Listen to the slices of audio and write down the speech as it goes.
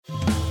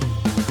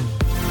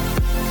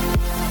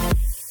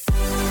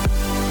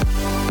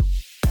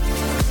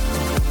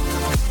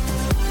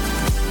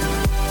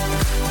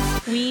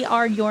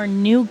are your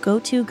new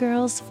go-to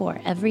girls for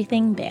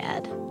everything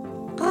bad.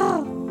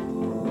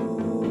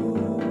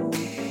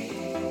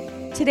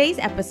 Today's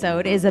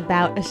episode is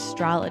about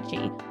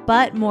astrology,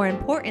 but more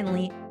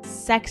importantly,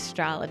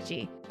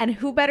 sextrology. And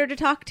who better to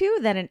talk to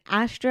than an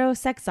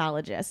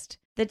astrosexologist?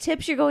 The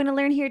tips you're going to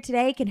learn here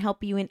today can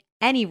help you in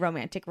any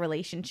romantic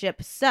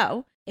relationship.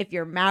 So, if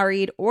you're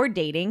married or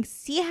dating,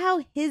 see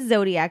how his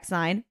zodiac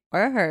sign,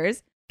 or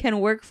hers, can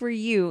work for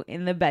you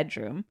in the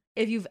bedroom.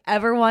 If you've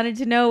ever wanted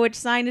to know which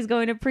sign is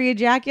going to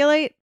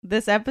pre-ejaculate,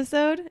 this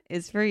episode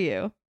is for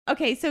you.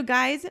 Okay, so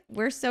guys,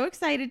 we're so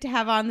excited to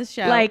have on the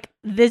show.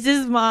 This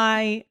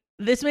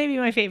may be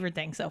my favorite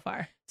thing so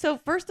far. So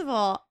first of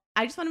all,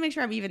 I just want to make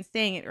sure I'm even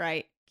saying it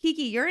right.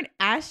 Kiki, you're an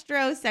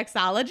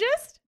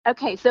astrosexologist?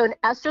 Okay, so an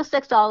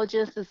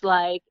astrosexologist is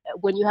like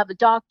when you have a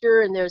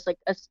doctor and there's like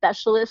a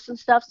specialist and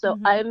stuff. So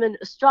I'm an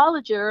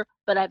astrologer,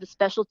 but I have a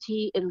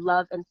specialty in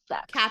love and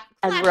sex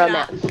and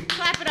romance.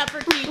 Clap it up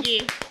for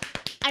Kiki.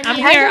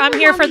 I'm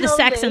here for the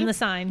sex and the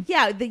sign.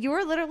 Yeah, you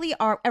are literally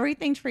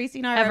everything Tracy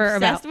and I are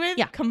obsessed with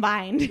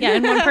combined. Yeah,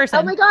 in one person.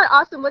 Oh my God,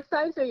 awesome. What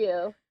signs are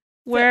you?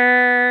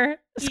 We're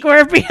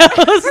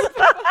Scorpios.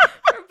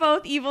 We're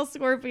both evil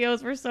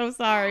Scorpios. We're so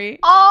sorry.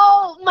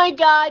 Oh my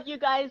God, you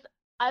guys.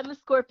 I'm a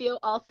Scorpio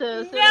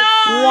also. So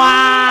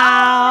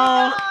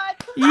wow. Oh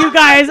you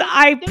guys,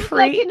 There's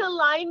like an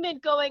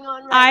alignment going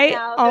on right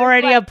now. I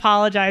already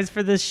apologize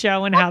for this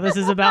show and how this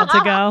is about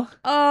to go.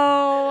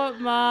 Oh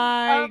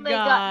my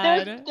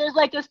God. There's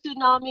like a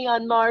tsunami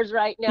on Mars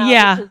right now.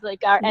 Yeah. Because,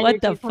 like, our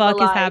what the fuck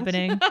is aligned.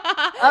 happening?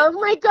 Oh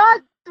my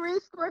God. 3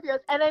 Scorpios.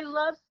 And I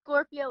love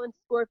Scorpio and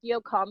Scorpio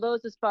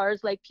combos as far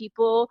as like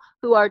people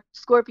who are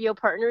Scorpio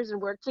partners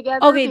and work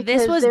together. Okay,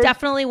 this was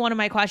definitely one of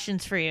my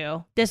questions for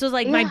you. This was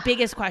like my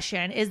biggest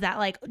question is that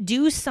like,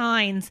 do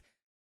signs,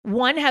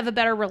 one, have a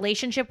better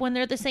relationship when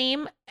they're the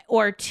same,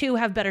 or 2,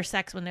 have better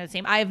sex when they're the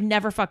same? I have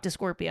never fucked a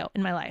Scorpio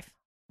in my life.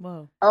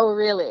 Whoa. Oh,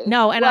 really?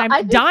 No, and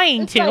I'm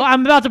dying to. Like,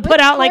 I'm about to put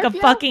out like a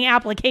fucking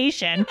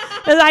application.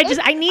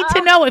 I need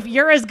to know if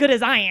you're as good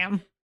as I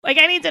am. Like,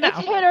 I need to know. It's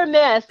hit or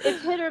miss.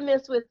 It's hit or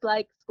miss with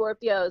like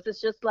Scorpios. It's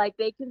just like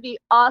they can be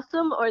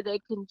awesome or they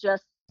can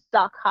just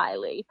suck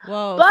highly.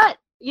 Whoa. But,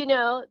 you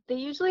know, they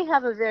usually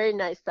have a very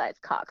nice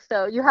sized cock.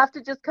 So you have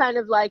to just kind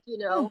of like, you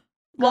know.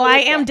 Well, I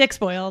am dick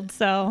spoiled,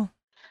 so.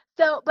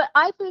 So, but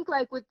I think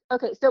like with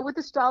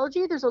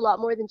astrology, there's a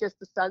lot more than just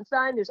the sun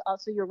sign. There's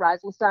also your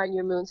rising sign,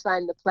 your moon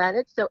sign, the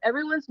planets. So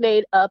everyone's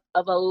made up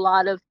of a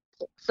lot of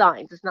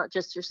signs. It's not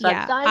just your sun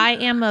sign. I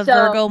am a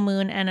Virgo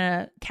moon and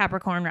a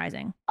Capricorn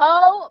rising.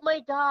 Oh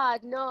my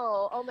God,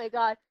 no. Oh my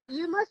God.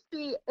 You must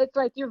be, it's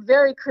like you're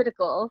very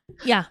critical.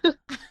 Yeah.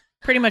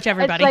 Pretty much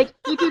everybody. It's like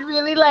you could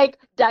really like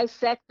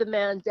dissect the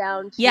man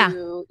down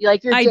to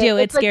like your I do.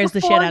 It scares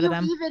the shit out of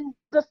them.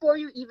 Before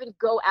you even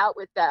go out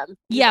with them.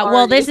 Yeah,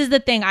 well, this is the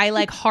thing. I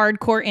like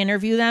hardcore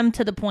interview them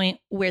to the point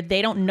where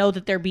they don't know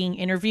that they're being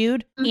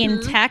interviewed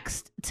in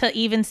text to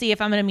even see if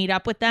I'm going to meet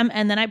up with them.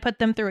 And then I put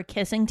them through a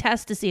kissing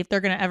test to see if they're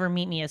going to ever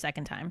meet me a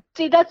second time.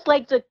 See, that's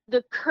like the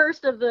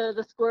curse of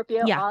the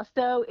Scorpio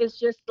also is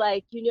just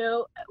like, you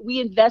know, we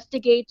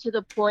investigate to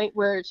the point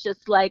where it's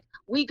just like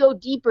we go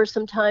deeper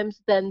sometimes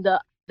than the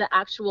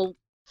actual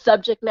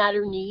subject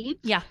matter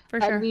needs. Yeah,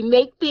 for sure. And we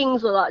make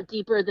things a lot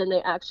deeper than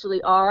they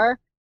actually are.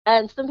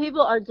 And some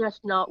people are just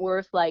not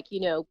worth like,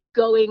 you know,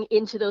 going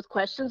into those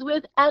questions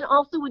with. And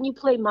also when you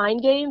play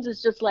mind games,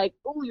 it's just like,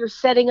 oh, you're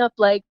setting up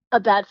like a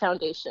bad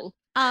foundation.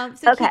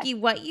 Kiki,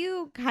 what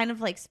you kind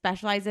of like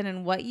specialize in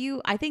and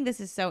I think this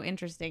is so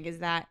interesting is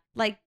that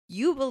like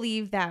you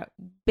believe that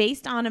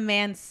based on a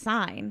man's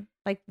sign,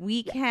 like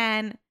we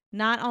can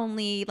not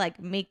only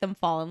like make them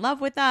fall in love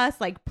with us,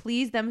 like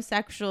please them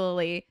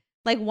sexually,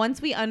 like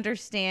once we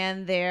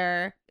understand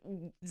their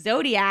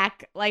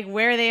zodiac, like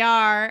where they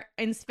are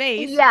in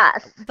space.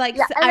 Yes. Like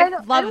I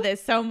love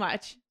this so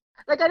much.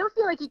 Like I don't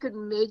feel like you could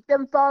make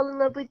them fall in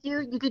love with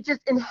you. You could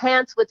just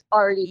enhance what's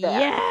already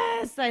there.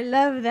 Yes, I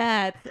love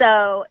that.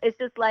 So it's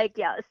just like,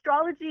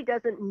 astrology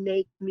doesn't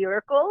make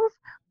miracles,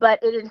 but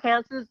it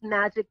enhances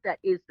magic that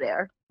is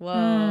there.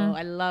 Whoa,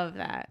 I love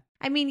that.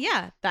 I mean,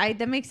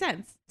 that makes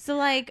sense. So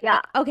like,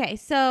 okay,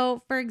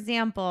 so for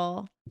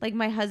example, like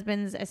my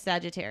husband's a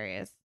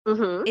Sagittarius.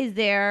 Is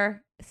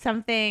there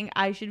something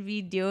I should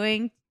be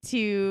doing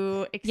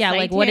to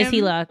excite him? What does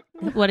he look?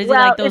 What is he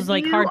like? Those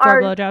like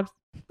hardcore blowjobs?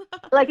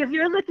 Like if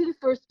you're looking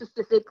for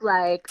specific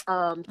like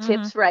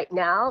tips right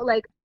now,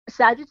 like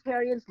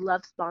Sagittarians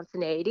love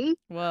spontaneity.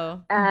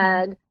 Whoa.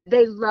 And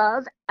they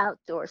love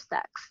outdoor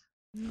sex.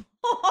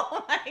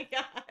 Oh my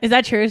God. Is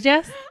that true,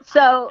 Jess?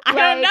 So I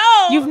don't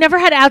know. You've never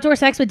had outdoor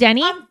sex with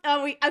Denny?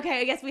 Okay,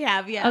 I guess we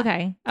have, yeah.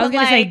 Okay. I was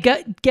going to say,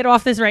 get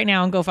off this right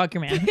now and go fuck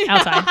your man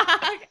outside.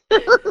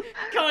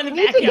 Go in the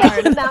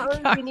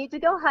backyard. You need to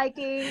go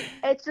hiking.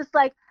 It's just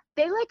like,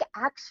 they like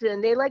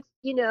action. They like,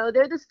 you know,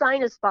 they're the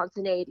sign of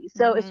spontaneity.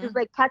 So it's just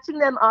like catching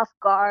them off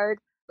guard,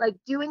 like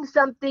doing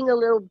something a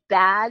little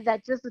bad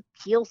that just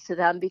appeals to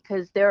them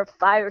because they're a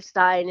fire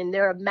sign and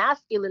they're a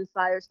masculine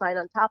fire sign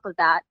on top of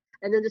that.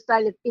 And then the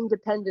sign of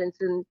independence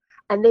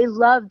and they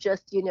love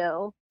just,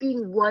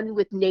 being one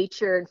with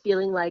nature and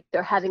feeling like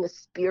they're having a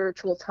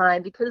spiritual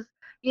time because,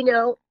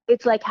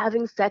 it's like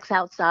having sex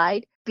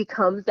outside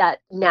becomes that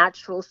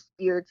natural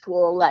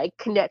spiritual like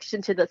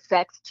connection to the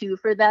sex too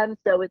for them.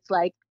 So it's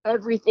like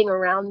everything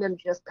around them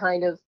just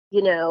kind of,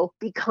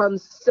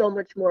 becomes so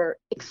much more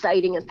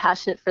exciting and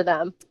passionate for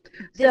them.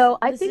 So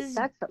I think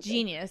that's something.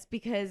 Genius,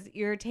 because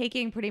you're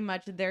taking pretty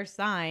much their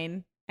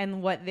sign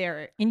and what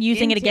they're and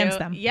using it into. against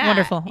them. Yeah,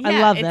 Wonderful.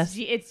 I love this.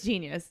 It's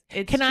genius.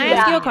 Can I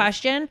ask you a genius.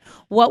 question?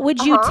 What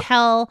would you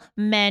tell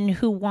men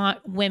who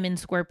want women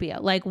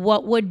Scorpio? Like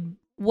what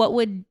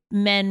would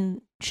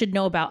men should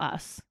know about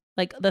us?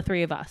 Like the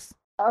three of us.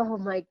 Oh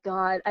my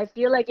God. I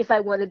feel like if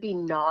I want to be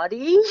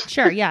naughty,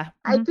 Sure, yeah.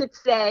 I could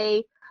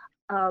say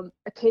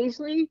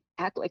occasionally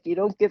act like you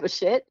don't give a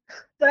shit.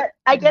 But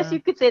I guess you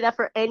could say that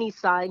for any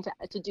sign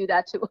to do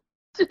that to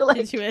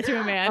like to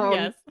a man,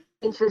 yes.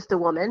 Interest a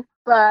woman.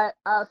 But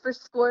for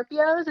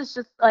Scorpios, it's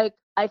just like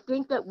I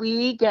think that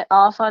we get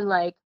off on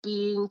like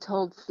being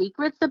told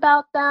secrets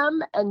about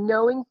them and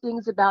knowing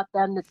things about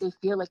them that they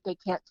feel like they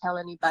can't tell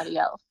anybody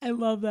else. I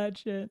love that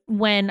shit.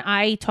 When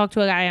I talk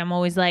to a guy, I'm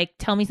always like,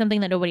 tell me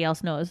something that nobody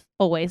else knows.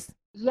 Always.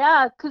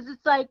 Yeah, because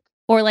it's like,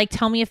 or like,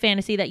 tell me a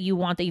fantasy that you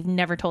want that you've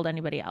never told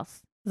anybody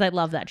else. Because I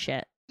love that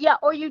shit. Yeah,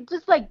 or you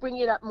just like bring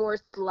it up more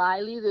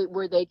slyly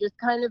where they just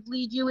kind of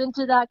lead you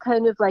into that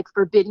kind of like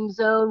forbidden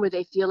zone where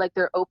they feel like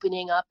they're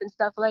opening up and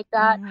stuff like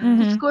that.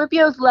 Mm-hmm.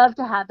 Scorpios love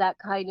to have that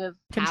kind of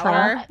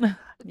control.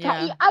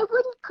 Yeah. I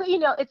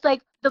wouldn't, it's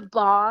like the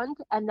bond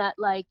and that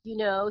like,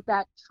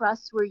 that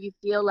trust where you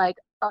feel like,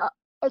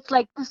 it's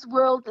like this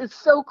world is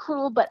so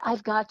cruel, but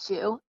I've got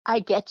you. I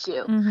get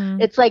you.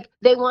 Mm-hmm. It's like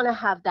they want to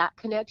have that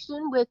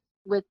connection with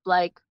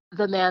like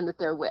the man that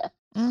they're with.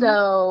 Mm-hmm.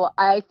 So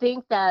I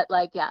think that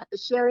like, yeah, the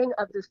sharing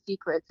of the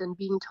secrets and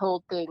being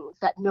told things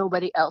that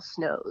nobody else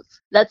knows,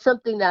 that's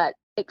something that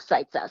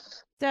excites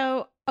us.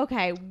 So,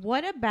 okay,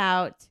 what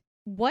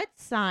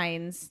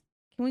signs,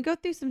 can we go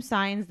through some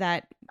signs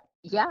that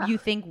you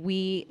think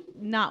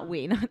not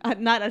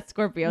us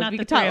Scorpios, not we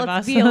the can three of let's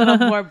us. be a little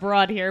more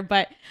broad here,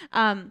 but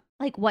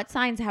like what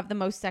signs have the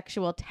most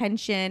sexual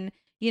tension?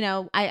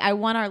 I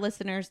want our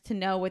listeners to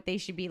know what they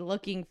should be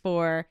looking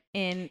for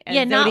in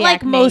a not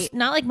Zodiac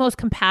like most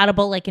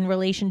compatible like in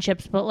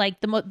relationships, but like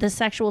the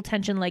sexual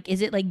tension, like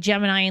is it like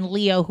Gemini and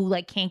Leo who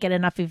like can't get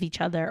enough of each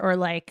other, or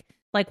like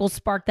will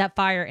spark that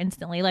fire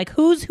instantly? Like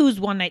who's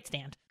one night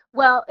stand?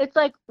 Well, it's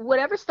like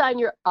whatever sign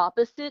you're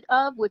opposite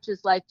of, which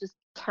is like just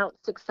count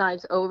 6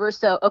 signs over.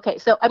 So okay,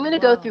 so I'm gonna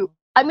go through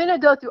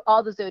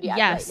all the zodiac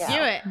right now.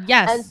 Do it.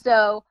 Yes. And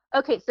so,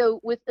 okay, so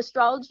with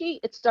astrology,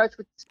 it starts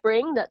with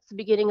spring. That's the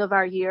beginning of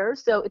our year.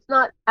 So it's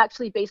not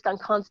actually based on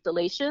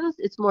constellations.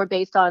 It's more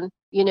based on,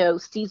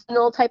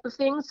 seasonal type of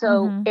things.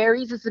 So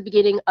Aries is the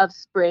beginning of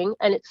spring,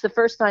 and it's the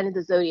first sign of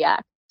the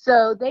zodiac.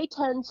 So they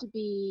tend to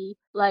be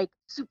like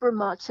super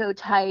macho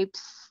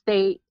types.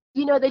 They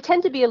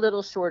tend to be a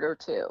little shorter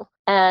too.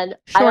 And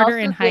shorter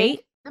in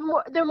height?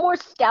 They're more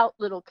stout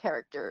little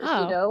characters,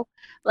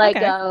 like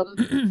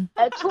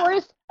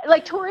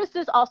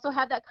Tauruses also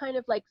have that kind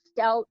of like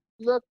stout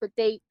look, but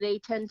they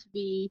tend to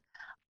be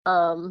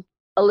a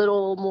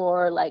little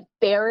more like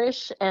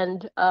bearish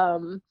and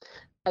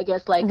I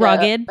guess like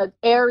rugged.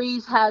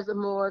 Aries has a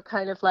more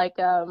kind of like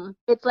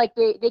it's like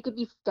they could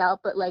be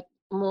stout but like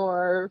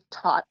more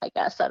taut, I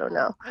guess. I don't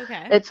know.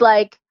 Okay. It's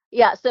like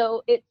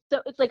so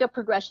it's like a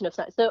progression of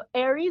signs. So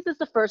Aries is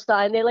the first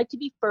sign. They like to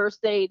be first.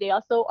 They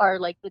also are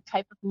like the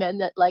type of men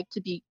that like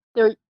to be.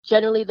 They're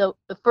generally the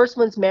first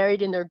ones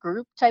married in their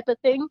group type of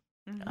thing,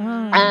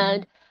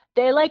 and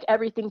they like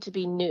everything to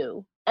be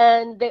new.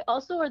 And they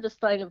also are the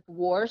sign of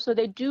war, so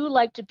they do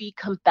like to be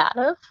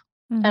combative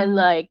and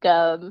like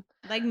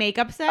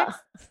makeup sex.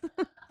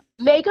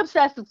 Makeup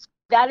sex.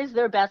 That is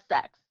their best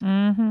sex.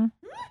 Mm-hmm.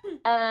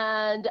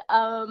 And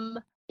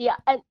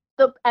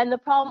And the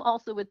problem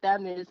also with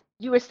them is,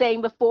 you were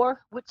saying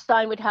before, which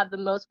sign would have the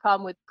most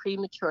problem with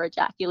premature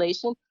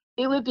ejaculation?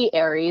 It would be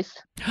Aries.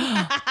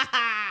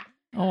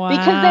 Wow.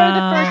 Because they're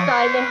the first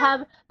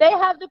sign. They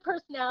have the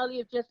personality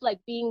of just like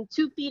being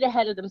 2 feet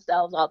ahead of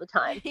themselves all the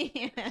time.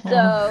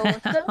 So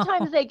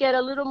sometimes they get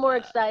a little more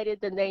excited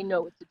than they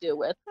know what to do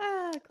with.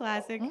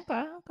 Classic.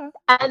 Okay.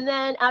 And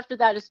then after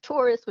that is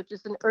Taurus, which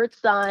is an earth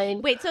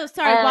sign. Wait, so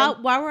sorry,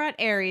 while we're at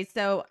Aries,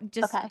 so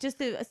so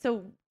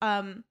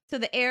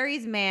the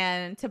Aries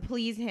man, to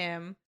please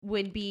him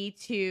would be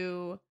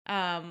to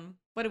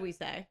what do we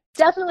say?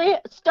 Definitely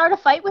start a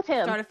fight with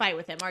him. Argue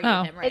with him,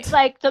 right? It's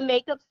like the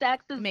makeup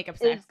sex is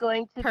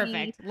going to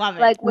perfect. Be love it.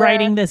 like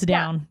writing this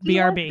down.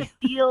 BRB.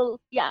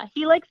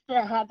 He likes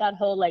to have that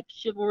whole like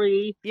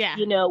chivalry,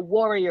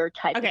 warrior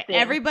type of thing. Okay,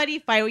 everybody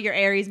fight with your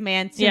Aries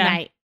man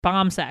tonight.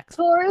 Bomb sex.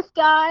 Taurus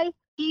guy,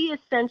 he is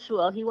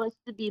sensual. He wants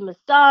to be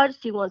massaged.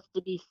 He wants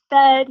to be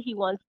fed. He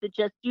wants to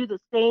just do the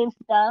same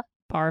stuff.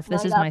 Barf,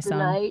 this is my son.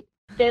 Night.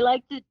 They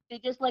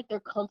just like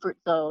their comfort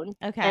zone.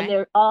 Okay. And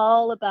they're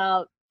all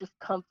about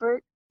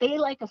discomfort. They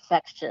like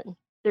affection.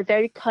 They're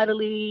very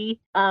cuddly.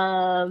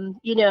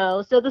 You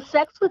know, so the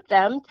sex with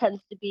them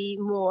tends to be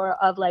more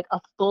of like a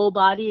full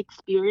body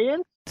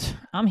experience.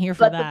 I'm here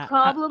for But that. the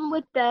problem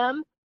with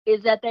them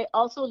is that they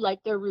also like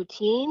their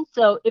routine.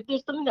 So if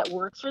there's something that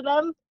works for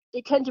them,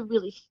 they tend to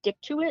really stick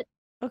to it.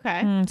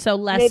 Okay. So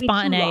less maybe too long.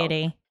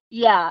 spontaneity.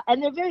 Yeah,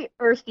 and they're very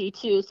earthy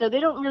too. So they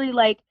don't really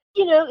like,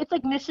 you know, it's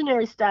like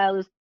missionary style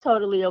is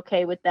totally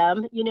okay with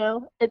them, you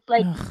know? It's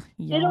like Ugh,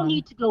 they don't yawn.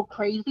 need to go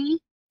crazy.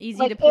 Easy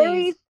Like to please.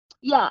 Aries,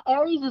 yeah,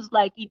 Aries is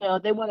like, you know,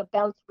 they want to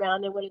bounce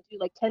around, they want to do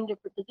like 10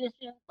 different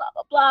positions, blah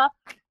blah blah.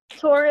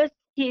 Taurus,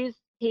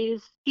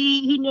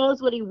 he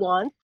knows what he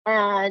wants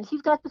and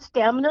he's got the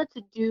stamina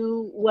to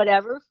do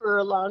whatever for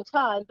a long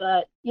time,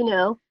 but you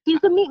know,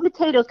 he's a meat and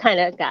potatoes kind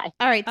of guy.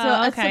 All right, so,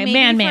 Oh, so okay.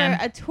 maybe Man.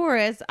 for a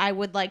Taurus, I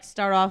would like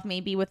start off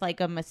maybe with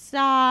like a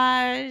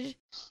massage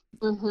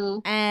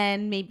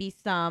and maybe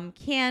some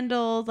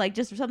candles, like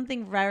just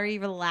something very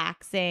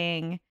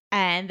relaxing,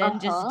 and then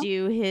just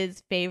do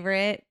his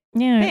favorite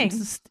Yeah, thing. it's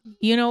just-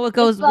 you know what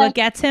goes, It's like- what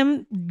gets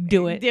him?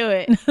 Do it. Do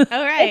it. All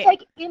right. It's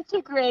like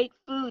integrate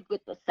food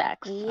with the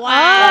sex.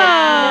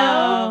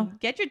 Wow. Like,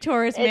 Get your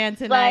Taurus man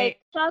It's tonight.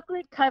 like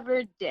chocolate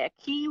covered dick.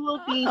 He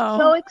will be Oh.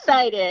 so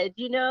excited,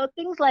 you know,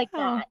 things like Oh,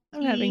 that.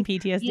 I'm having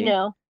PTSD. You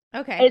know,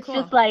 Okay, it's cool.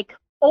 just like,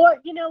 or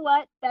you know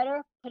what?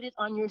 Better put it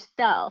on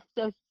yourself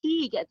so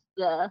he gets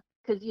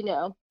because you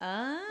know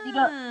you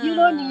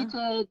don't need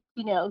to,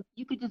 you know,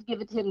 you could just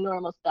give it to him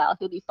normal style.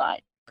 He'll be fine.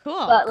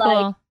 Cool. But like,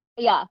 Cool.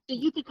 yeah, so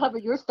you could cover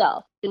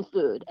yourself in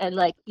food and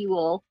like he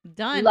will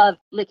Done. love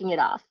licking it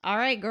off. All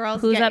right,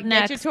 girls. Who's get, up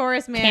next? Get your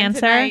Taurus man Cancer?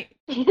 tonight.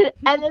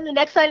 And then the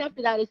next sign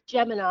after that is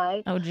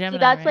Gemini. Oh, Gemini. So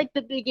that's right. like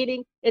the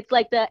beginning. It's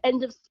like the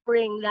end of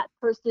spring. That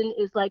person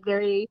is like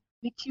very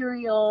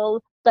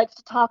material, likes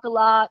to talk a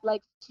lot,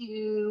 likes to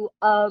you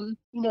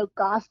know,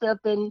 gossip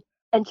and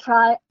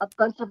try a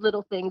bunch of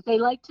little things. They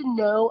like to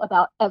know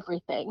about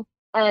everything.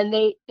 And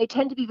they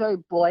tend to be very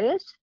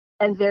boyish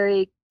and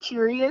very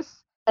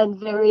curious and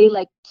very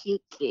like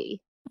cutesy.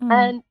 Mm.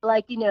 And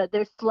like, you know,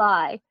 they're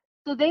sly.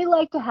 So they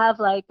like to have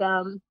like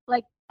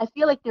I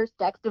feel like their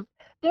sex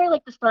they're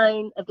like the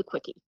sign of the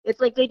quickie. It's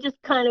like they just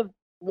kind of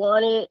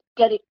want it,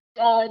 get it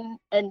done,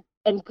 and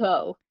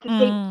go. 'Cause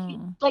they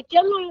like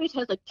Gemini always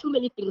has like too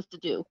many things to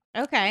do.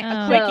 Okay, Oh. a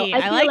So quickie.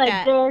 I feel like like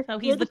that. So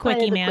he's they're the sign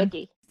quickie of the man.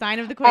 quickie. Sign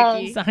of the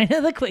quickie. Sign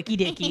of the quickie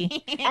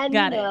dicky. And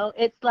Got you it. know,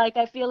 it's like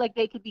I feel like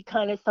they could be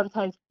kind of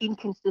sometimes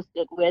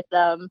inconsistent with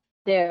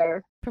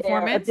their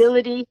Performance?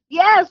 ability.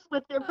 Yes,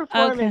 with their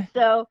performance. Okay.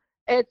 So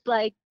it's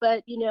like,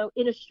 but you know,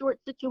 in a short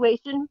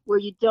situation where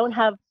you don't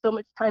have so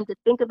much time to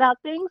think about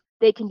things,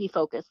 they can be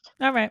focused.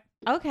 All right.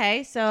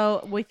 Okay, so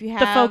if you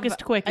The have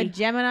focused a quickie.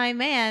 Gemini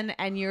man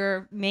and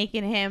you're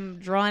making him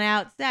drawn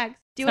out sex,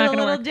 do It's it not a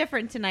gonna little work.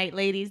 different tonight,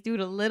 ladies. Do it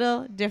a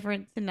little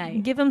different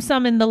tonight. Give him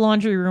some in the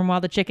laundry room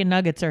while the chicken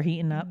nuggets are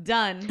heating up.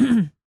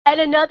 Done. And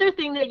another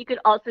thing that you could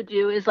also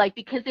do is like,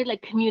 because they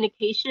like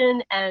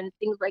communication and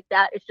things like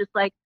that, it's just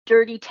like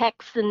dirty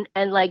texts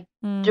and like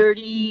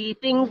dirty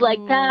things like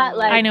that.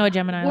 Like I know a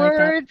Gemini like that.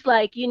 words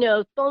like, you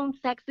know, phone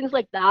sex, things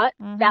like that.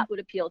 Mhm. That would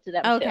appeal to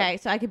them too. Okay,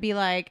 so I could be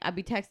like, I'd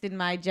be texting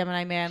my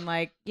Gemini man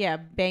like, yeah,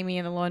 bang me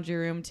in the laundry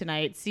room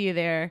tonight. See you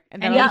there.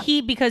 And then And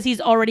he, because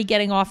he's already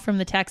getting off from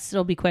the text,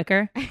 it'll be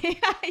quicker.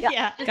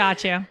 yeah.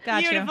 Gotcha.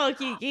 Beautiful,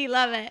 Kiki.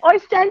 Love it. Or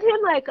send him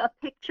like a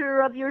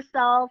picture of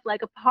yourself,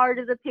 like a part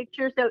of the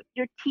picture. So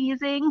you're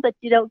teasing, but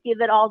you don't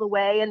give it all the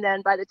way. And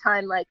then by the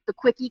time like the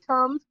quickie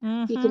comes,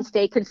 he can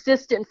stay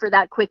consistent for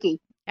that quickie.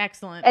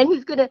 Excellent. And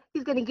he's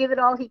gonna give it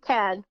all he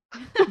can.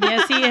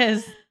 Yes, he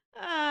is.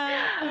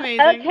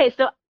 Amazing. Okay,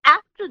 so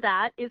after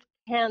that is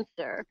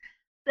Cancer.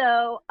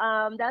 So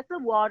that's a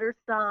water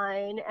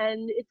sign,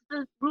 and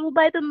it's ruled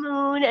by the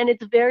moon, and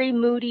it's a very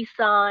moody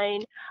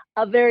sign,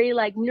 a very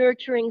like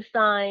nurturing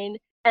sign.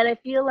 And I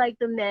feel like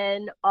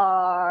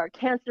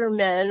Cancer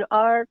men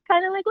are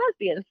kind of like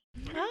lesbians.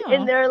 Oh.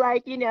 And they're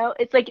like, you know,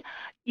 it's like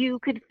you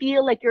could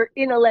feel like you're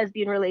in a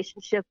lesbian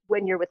relationship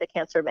when you're with a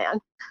Cancer man.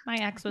 My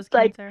ex was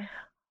like- Cancer.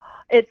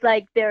 It's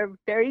like they're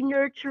very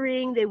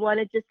nurturing. They want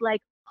to just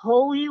like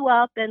hold you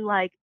up and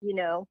like, you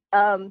know,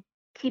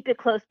 keep it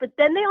close. But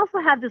then they also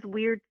have this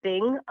weird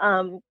thing,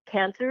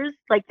 Cancers,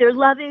 like they're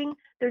loving,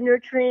 they're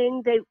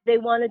nurturing. They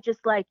want to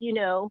just like, you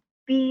know,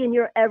 be in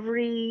your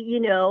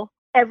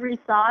every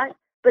thought.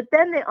 But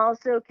then they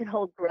also can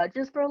hold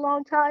grudges for a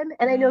long time.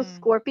 And I know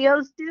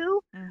Scorpios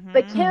do,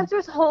 but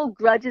Cancers hold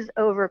grudges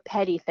over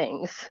petty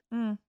things.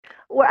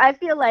 Where I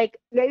feel like,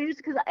 maybe just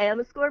because I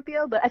am a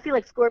Scorpio, but I feel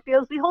like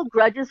Scorpios, we hold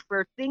grudges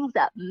for things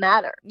that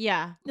matter.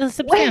 Yeah. It's Where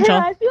substantial.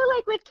 I feel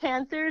like with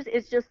Cancers,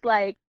 it's just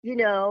like, you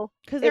know,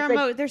 Because it's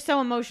like- they're so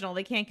emotional.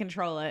 They can't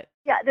control it.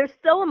 yeah, they're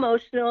so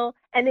emotional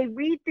and they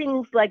read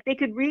things like they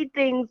could read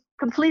things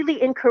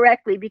completely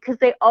incorrectly because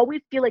they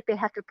always feel like they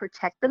have to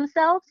protect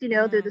themselves. You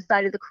know, they're the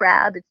side of the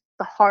crab. It's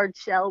the hard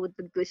shell with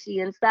the gushy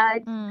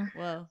inside.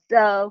 Whoa.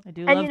 So, I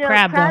do and love you know,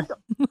 crab, crabs,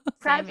 though.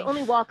 Crabs Sammy.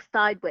 only walk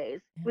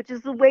sideways, which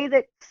is the way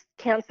that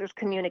cancers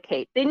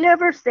communicate. They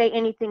never say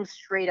anything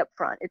straight up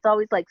front. It's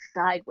always like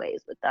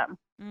sideways with them.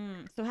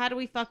 So how do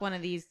we fuck one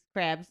of these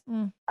crabs?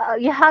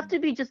 You have to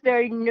be just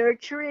very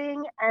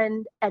nurturing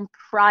and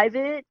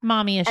private.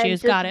 Mommy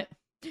issues. just- Got it.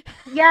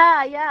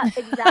 Yeah,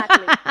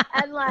 exactly.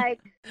 And like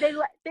they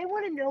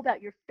want to know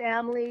about your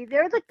family.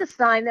 They're like the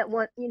sign that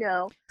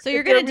So you're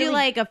if gonna they're do really-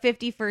 like a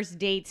 51st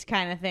dates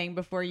kind of thing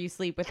before you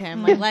sleep with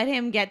him. Like let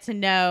him get to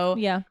know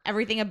Yeah.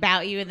 everything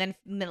about you, and then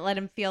let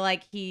him feel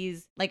like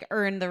he's like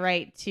earned the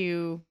right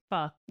to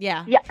Fuck.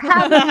 yeah.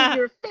 how to meet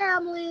your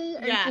family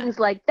and Yeah. things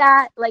like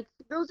that. Like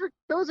those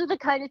are the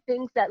kind of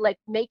things that like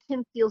make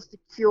him feel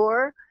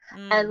secure.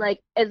 And like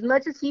as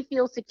much as he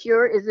feels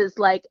secure is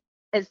like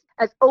as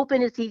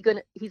open as he's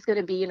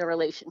gonna be in a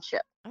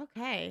relationship.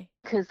 Okay.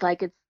 Because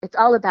like it's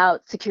all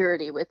about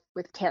security with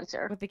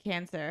cancer. With the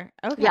cancer.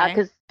 Okay. Yeah,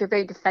 because they're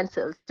very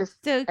defensive.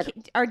 Just So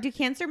do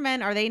cancer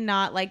men, are they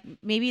not like,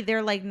 maybe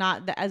they're like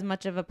not as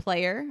much of a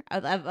player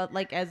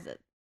like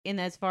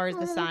as far as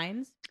the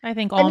signs? I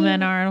think all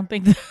men mean, are. I don't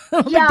think there's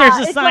a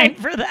it's sign like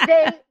for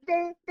that.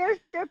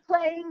 they're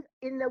playing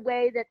in the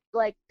way that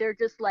like they're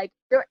just like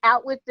they're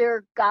out with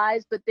their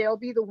guys, but they'll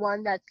be the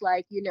one that's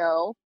like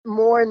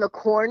more in the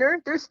corner.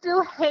 They're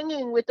still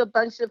hanging with a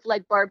bunch of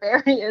like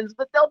barbarians,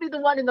 but they'll be the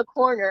one in the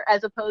corner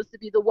as opposed to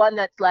be the one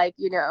that's like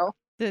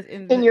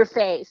in your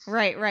face.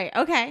 Right.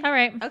 Okay. All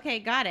right. Okay,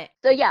 got it.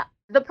 So yeah,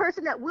 the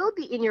person that will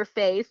be in your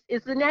face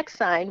is the next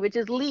sign, which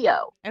is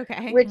Leo.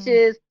 Okay. Which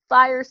is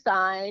fire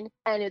sign,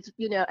 and it's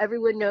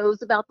everyone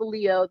knows about the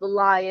Leo, the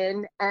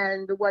lion,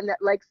 and the one that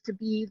likes to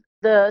be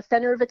the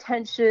center of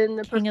attention,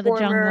 the King of the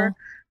performer,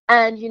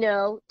 and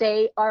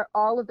they are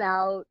all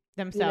about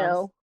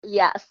themselves.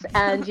 Yes,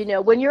 and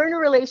when you're in a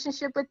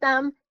relationship with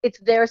them, it's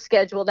their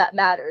schedule that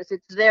matters,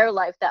 it's their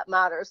life that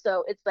matters.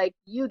 So it's like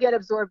you get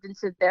absorbed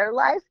into their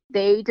life.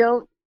 They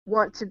don't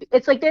want to be.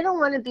 It's like they don't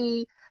want to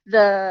be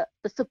the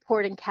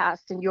supporting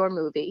cast in your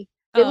movie.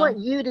 They want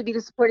you to be the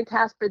supporting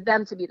cast for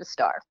them to be the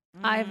star.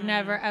 I've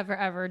never,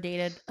 ever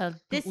dated a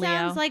This Leo.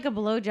 sounds like a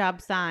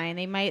blowjob sign.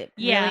 They might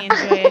Yeah. really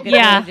enjoy a good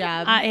Yeah.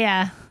 blowjob.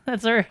 Yeah.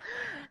 That's her.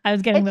 I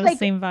was getting It's those like-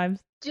 same vibes.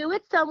 Do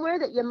it somewhere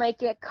that you might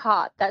get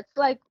caught. That's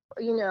like,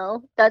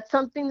 that's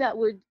something that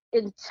would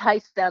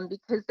entice them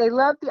because they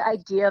love the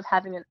idea of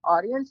having an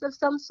audience of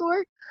some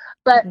sort.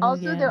 But Oh,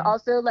 also, yeah. they're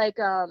also like,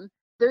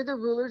 they're the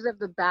rulers of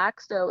the back.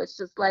 So it's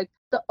just like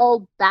the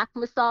old back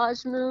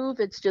massage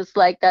move. It's just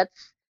like that's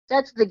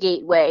the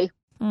gateway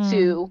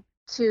to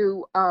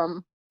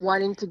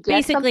wanting to get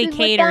Basically something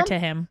cater with to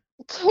them. him.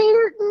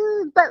 Cater,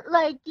 but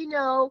like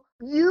you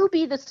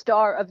be the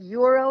star of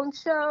your own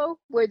show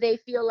where they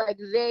feel like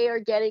they are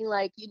getting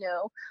like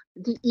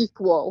the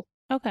equal.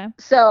 Okay.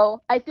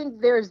 So I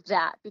think there's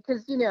that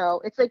because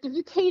it's like if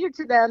you cater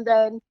to them,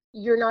 then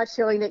you're not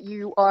showing that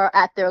you are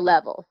at their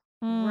level.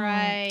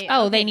 Right.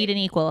 Oh, Okay, they need an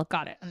equal.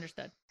 Got it.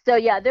 Understood. So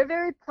yeah, they're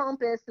very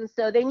pompous, and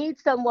so they need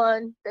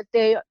someone that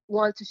they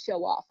want to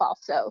show off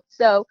also.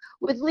 So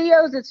with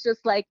Leos, it's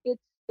just like it's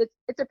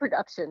a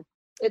production.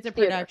 It's a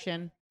theater.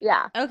 production.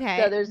 Yeah.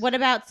 Okay. So there's- What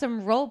about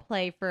some role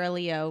play for a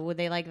Leo? Would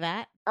they like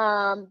that?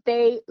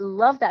 They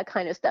love that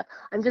kind of stuff.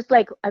 I'm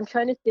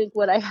trying to think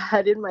what I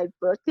had in my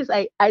book because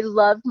I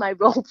love my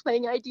role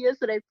playing ideas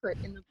that I put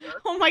in the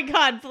book. Oh my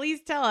God!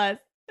 Please tell us.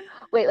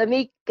 Wait, let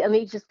me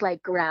just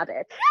like grab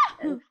it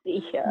and see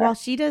here. While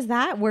she does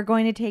that, we're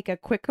going to take a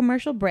quick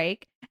commercial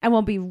break, and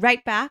we'll be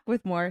right back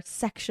with more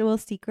sexual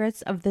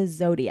secrets of the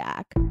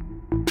zodiac.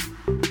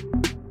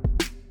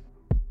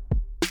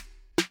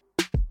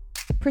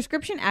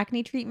 Prescription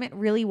acne treatment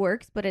really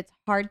works, but it's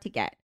hard to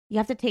get. You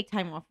have to take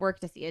time off work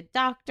to see a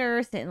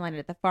doctor, sit in line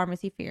at the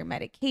pharmacy for your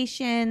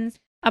medications.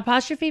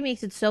 Apostrophe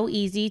makes it so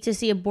easy to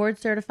see a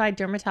board-certified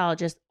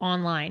dermatologist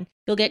online.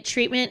 You'll get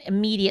treatment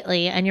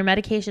immediately, and your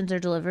medications are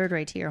delivered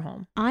right to your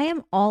home. I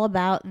am all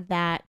about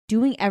that,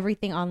 doing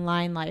everything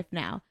online life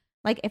now.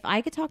 Like, if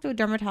I could talk to a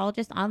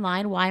dermatologist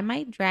online, why am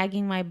I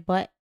dragging my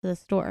butt to the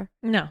store?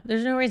 No,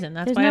 there's no reason.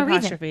 That's There's why no reason.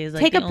 apostrophe is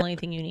like Take the a only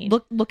thing you need.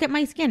 Look at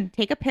my skin.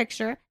 Take a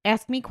picture.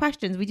 Ask me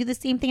questions. We do the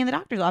same thing in the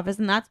doctor's office,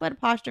 and that's what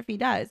apostrophe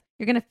does.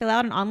 You're going to fill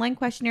out an online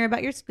questionnaire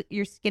about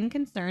your skin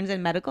concerns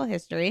and medical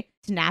history,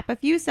 snap a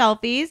few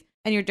selfies,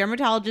 and your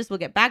dermatologist will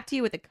get back to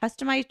you with a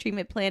customized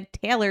treatment plan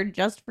tailored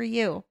just for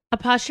you.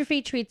 Apostrophe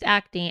treats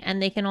acne,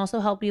 and they can also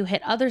help you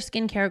hit other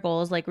skincare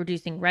goals like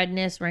reducing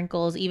redness,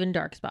 wrinkles, even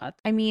dark spots.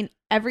 I mean,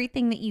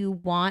 everything that you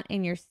want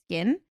in your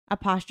skin,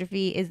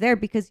 apostrophe is there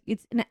because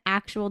it's an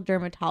actual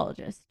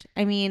dermatologist.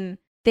 I mean,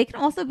 they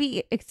can also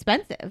be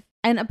expensive,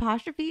 and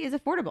apostrophe is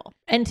affordable.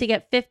 And to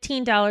get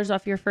 $15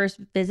 off your first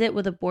visit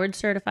with a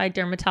board-certified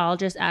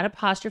dermatologist at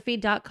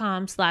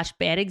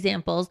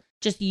apostrophe.com/badexamples,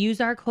 just use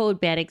our code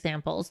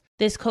BADEXAMPLES.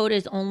 This code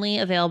is only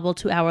available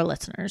to our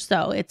listeners,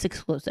 so it's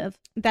exclusive.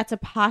 That's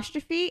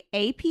apostrophe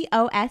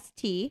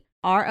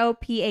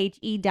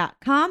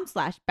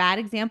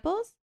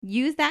APOSTROPHE.com/badexamples.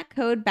 Use that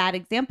code Bad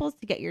Examples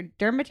to get your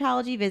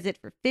dermatology visit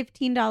for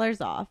 $15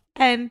 off.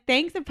 And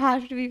thanks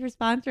Apostrophe for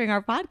sponsoring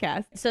our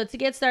podcast. So to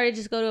get started,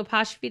 just go to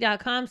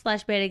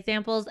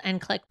apostrophe.com/badexamples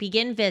and click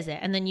begin visit,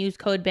 and then use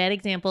code Bad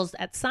Examples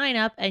at sign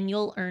up, and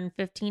you'll earn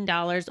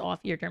 $15 off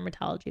your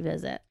dermatology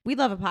visit. We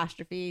love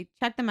Apostrophe.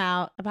 Check them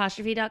out.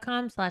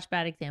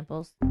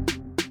 Apostrophe.com/badexamples.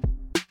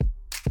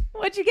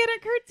 What'd you get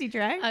at Curtsy,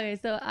 Trey? Okay,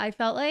 so I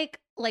felt like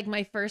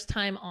my first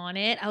time on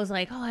it, I was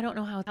like, oh, I don't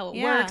know how it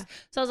Yeah. works.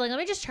 So I was like, let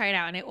me just try it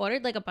out. And I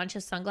ordered like a bunch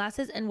of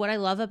sunglasses. And what I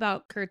love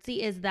about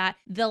Curtsy is that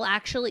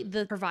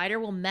the provider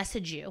will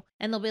message you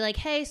and they'll be like,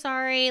 hey,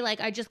 sorry,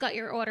 like I just got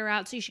your order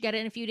out, so you should get it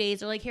in a few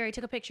days. Or like, here, I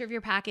took a picture of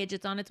your package.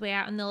 It's on its way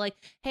out. And they'll like,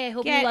 hey, I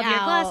hope you Get love your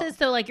out. glasses.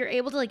 So like you're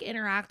able to like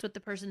interact with the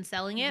person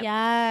selling it.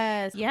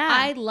 Yes. Yeah.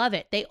 I love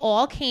it. They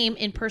all came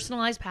in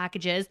personalized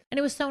packages and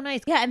it was so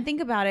nice. Yeah, and think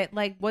about it.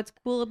 Like, what's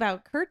cool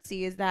about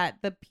Curtsy is that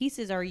the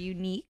pieces are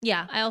unique.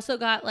 Yeah. I also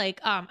got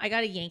like, I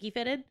got a Yankee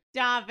fitted.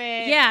 Stop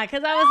it. Yeah,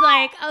 because I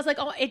was like,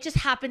 oh, it just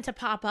happened to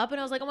pop up, and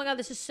I was like, oh my god,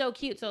 this is so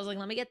cute. So I was like,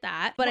 let me get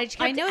that. But I just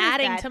kept noticed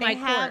adding that to they my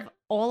have court.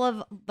 all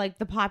of like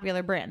the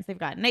popular brands. They've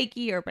got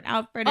Nike, Urban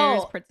Outfitters,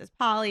 Oh, Princess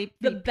Polly,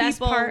 The Free best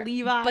People, part,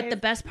 Levi's. but the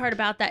best part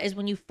about that is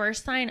when you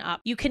first sign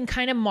up, you can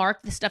kind of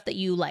mark the stuff that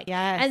you like.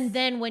 Yes. And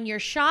then when you're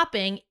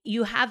shopping,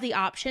 you have the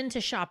option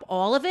to shop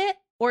all of it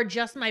or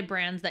just my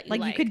brands that you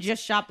like. you could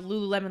just shop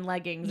Lululemon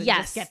leggings and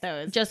just get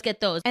those. Just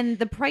get those. And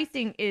the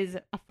pricing is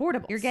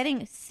affordable. You're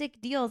getting sick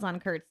deals on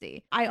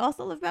Curtsy. I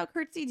also love about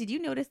Curtsy. Did you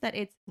notice that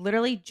it's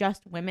literally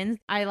just women's?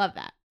 I love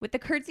that. With the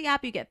Curtsy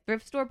app, you get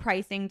thrift store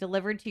pricing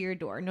delivered to your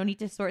door. No need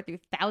to sort through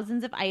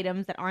thousands of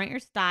items that aren't your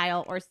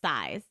style or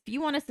size. If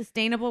you want a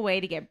sustainable way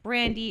to get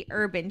Brandy,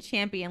 Urban,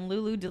 Champion,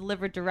 Lulu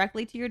delivered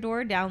directly to your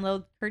door,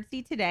 download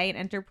Curtsy today and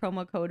enter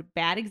promo code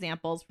Bad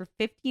Examples for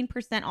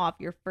 15% off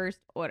your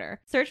first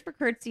order. Search for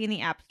Curtsy in the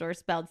App Store,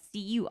 spelled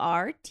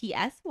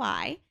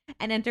CURTSY,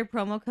 and enter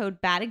promo code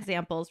Bad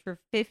Examples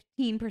for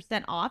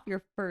 15% off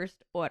your first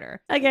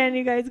order. Again,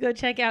 you guys go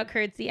check out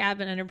Curtsy app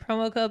and enter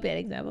promo code Bad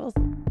Examples.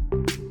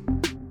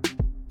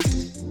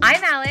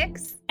 I'm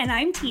Alex. And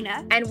I'm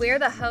Tina. And we're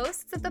the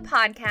hosts of the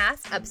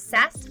podcast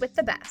Obsessed with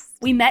the Best.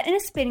 We met in a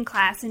spin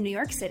class in New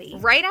York City.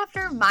 Right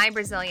after my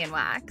Brazilian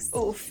wax.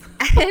 Oof.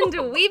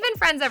 And we've been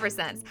friends ever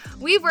since.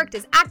 We've worked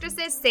as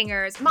actresses,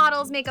 singers,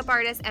 models, makeup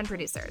artists, and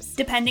producers.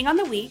 Depending on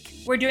the week,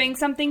 we're doing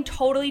something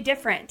totally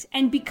different.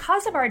 And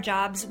because of our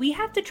jobs, we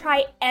have to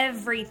try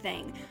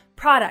everything.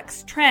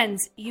 Products,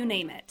 trends, you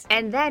name it.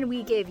 And then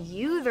we give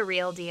you the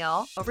real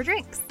deal over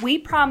drinks. We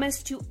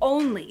promise to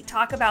only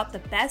talk about the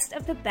best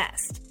of the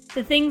best.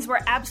 The things we're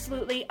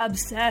absolutely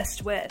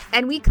obsessed with.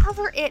 And we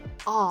cover it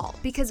all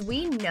because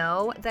we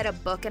know that a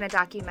book and a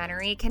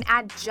documentary can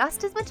add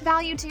just as much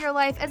value to your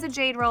life as a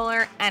jade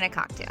roller and a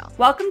cocktail.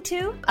 Welcome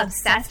to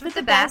Obsessed with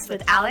the Best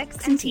with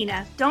Alex and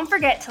Tina. Don't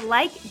forget to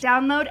like,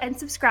 download, and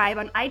subscribe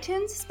on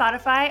iTunes,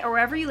 Spotify, or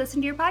wherever you listen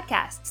to your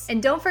podcasts.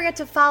 And don't forget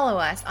to follow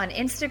us on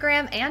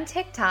Instagram and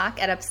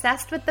TikTok at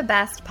Obsessed with the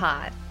Best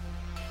Pod.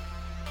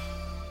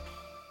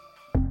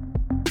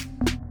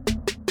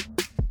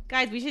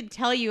 Guys, we should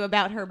tell you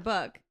about her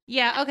book.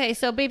 Yeah, okay.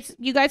 So babes,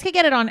 you guys could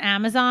get it on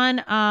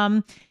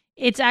Amazon.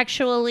 It's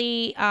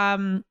actually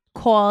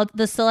called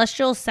The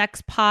Celestial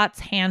Sex Pot's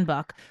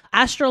Handbook: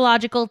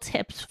 Astrological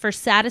Tips for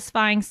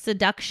Satisfying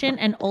Seduction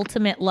and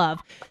Ultimate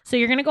Love. So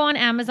you're going to go on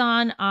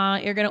Amazon,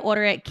 you're going to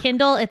order it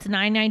Kindle, it's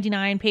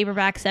 $9.99,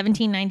 paperback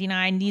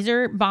 $17.99. These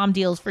are bomb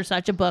deals for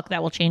such a book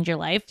that will change your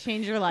life.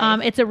 Change your life.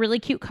 It's a really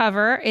cute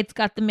cover. It's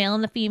got the male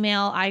and the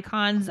female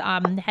icons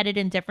headed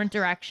in different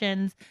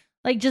directions.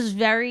 Like just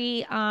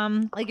very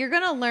like you're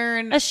gonna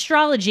learn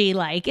astrology,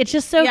 like it's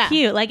just so Yeah.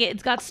 cute. Like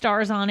it's got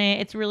stars on it.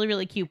 It's really,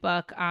 really cute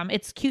book.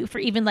 It's cute for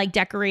even like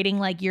decorating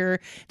like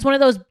it's one of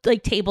those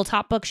like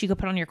tabletop books you could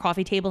put on your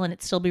coffee table and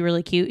it still be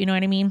really cute, you know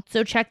what I mean?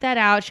 So check that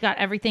out. She got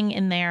everything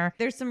in there.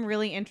 There's some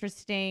really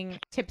interesting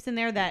tips in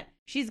there that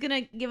she's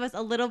gonna give us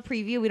a little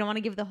preview. We don't want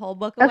to give the whole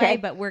book away, Okay.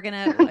 but we're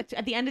gonna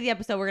at the end of the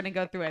episode we're gonna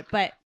go through it.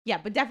 But yeah,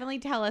 but definitely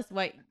tell us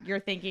what you're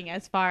thinking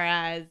as far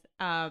as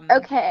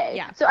Okay.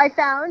 Yeah. So I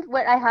found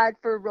what I had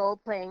for role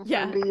playing for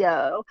Yeah.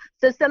 Leo.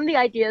 So some of the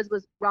ideas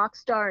was rock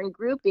star and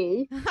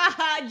groupie,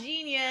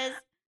 genius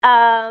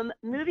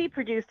movie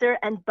producer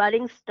and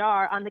budding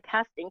star on the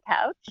casting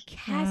couch,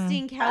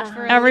 casting couch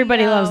for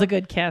Everybody Leo. loves a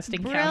good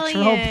casting couch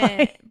role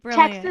play.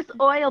 Brilliant. Texas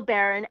oil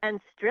baron and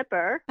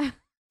stripper,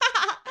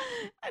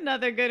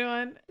 Another good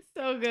one.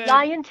 So good.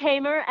 lion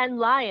tamer and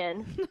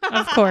lion.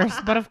 Of course,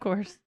 but of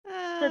course.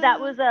 So that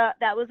was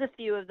a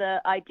few of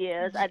the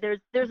ideas.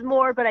 There's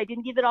more, but I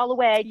didn't give it all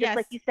away, just Yes.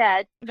 like you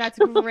said. That's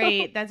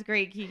great. That's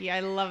great, Kiki. I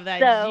love that.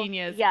 So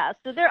Genius. yeah,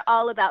 so they're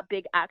all about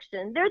big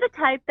action. They're the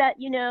type that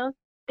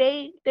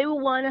they will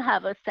want to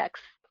have a sex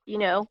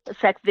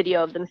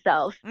video of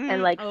themselves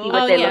and like see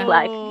what they look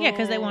like. Yeah,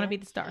 because they want to be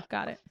the star.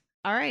 Got it.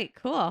 All right,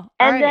 cool. All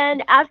And right.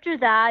 then after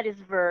that is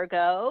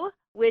Virgo,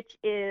 which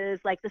is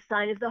like the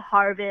sign of the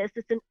harvest.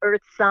 It's an earth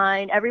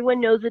sign.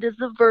 Everyone knows it as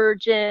the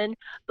virgin,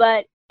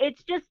 but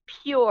it's just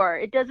pure.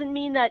 It doesn't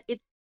mean that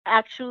it's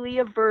actually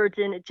a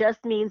virgin. It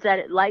just means that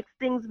it likes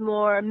things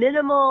more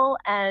minimal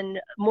and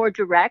more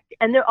direct.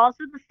 And they're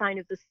also the sign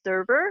of the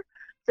server.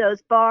 So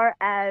as far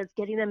as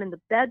getting them in the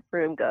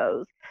bedroom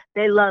goes,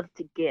 they love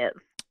to give,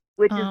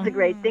 which is the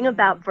great thing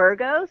about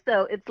Virgo.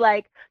 So it's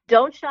like,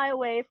 don't shy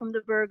away from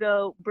the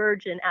Virgo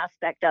virgin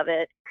aspect of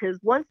it, because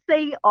once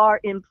they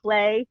are in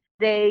play,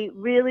 they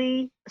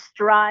really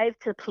strive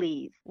to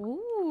please.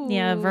 Ooh.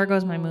 Yeah,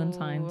 Virgo's my moon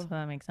sign, so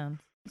that makes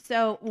sense.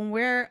 So when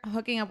we're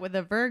hooking up with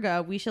a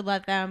Virgo, we should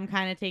let them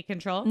kind of take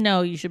control?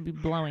 No, you should be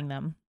blowing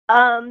them.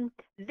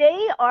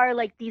 They are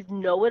like these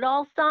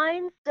know-it-all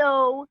signs.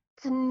 So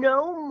to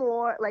know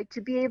more, like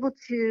to be able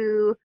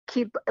to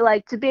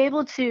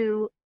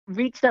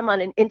reach them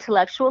on an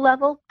intellectual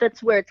level,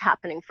 that's where it's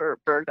happening for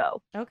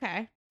Virgo.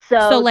 Okay.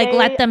 So like they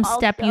let them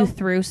step you also-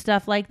 through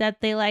stuff like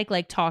that they like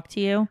talk to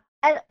you.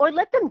 or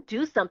let them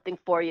do something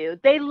for you.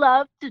 They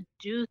love to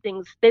do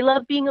things. They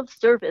love being of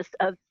service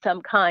of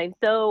some kind.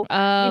 So,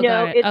 Oh, you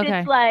know, got it. if Okay.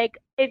 it's like,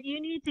 if you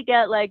need to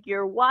get like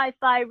your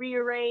Wi-Fi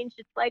rearranged,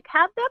 it's like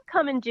have them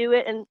come and do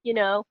it, and, you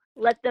know,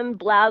 let them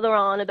blather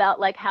on about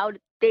like how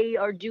they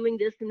are doing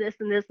this and this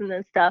and this and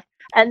this stuff.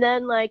 And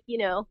then like, you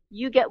know,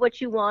 you get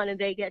what you want and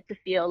they get to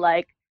feel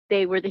like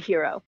they were the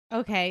hero.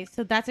 Okay,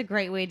 so that's a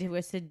great way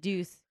to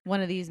seduce one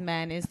of these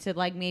men, is to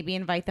like maybe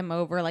invite them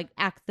over, like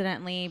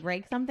accidentally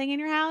break something in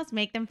your house,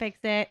 make them fix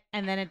it,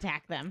 and then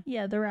attack them.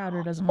 Yeah, the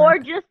router doesn't Or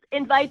work. just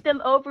invite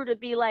them over to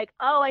be like,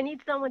 oh, I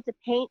need someone to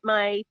paint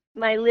my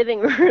living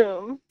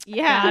room.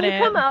 Yeah. Got Can you it.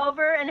 come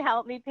over and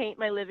help me paint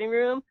my living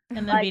room? And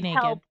then Like be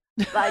naked. help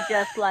by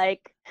just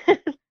like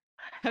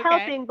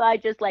helping by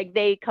just like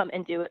they come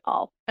and do it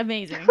all.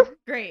 Amazing.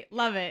 Great.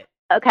 Love it.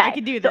 Okay. I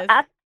can do So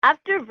this.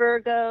 after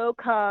Virgo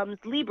comes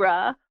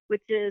Libra,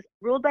 which is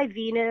ruled by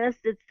Venus.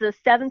 It's the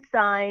seventh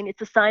sign.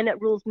 It's a sign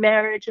that rules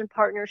marriage and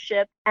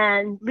partnership.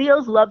 And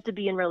Leos love to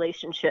be in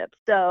relationships.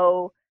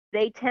 So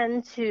they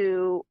tend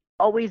to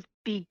always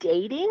be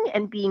dating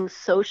and being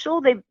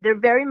social. They're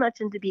very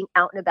much into being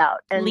out and about.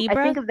 And Libra?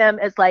 I think of them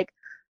as like,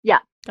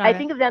 Got I it.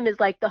 think of them as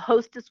like the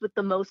hostess with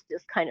the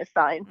mostest kind of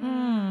sign.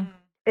 Mm.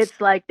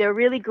 It's like they're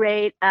really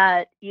great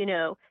at, you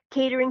know,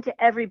 catering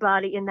to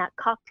everybody in that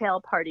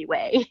cocktail party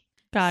way.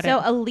 Got So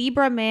it. a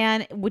Libra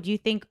man, would you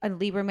think a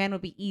Libra man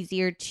would be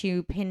easier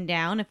to pin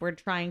down if we're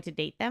trying to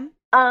date them?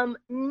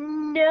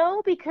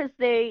 No, because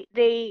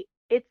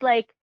it's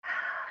like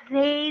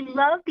they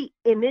love the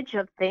image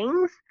of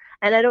things,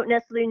 and I don't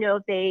necessarily know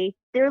if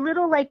they're a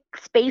little like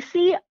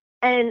spacey,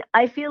 and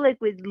I feel like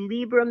with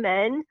Libra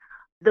men,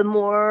 the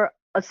more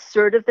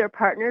assertive their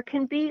partner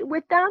can be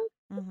with them,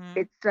 Mm-hmm.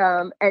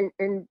 it's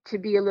and to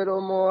be a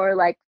little more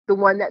like the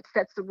one that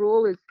sets the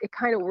rule, is it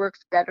kind of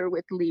works better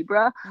with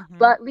Libra. Mm-hmm.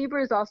 But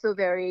Libra is also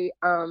very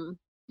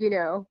you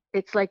know,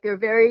 it's like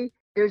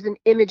there's an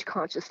image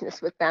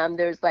consciousness with them.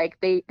 There's like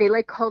they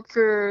like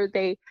culture.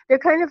 They're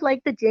kind of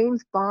like the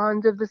James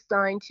Bond of the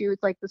sign too.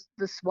 It's like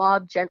the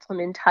suave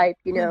gentleman type,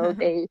 you know.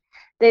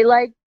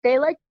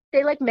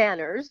 they like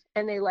manners,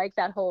 and they like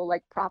that whole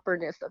like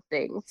properness of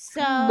things.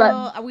 So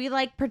But- are we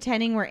like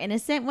pretending we're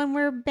innocent when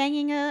we're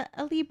banging a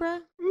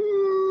Libra?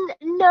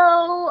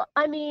 No,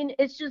 I mean,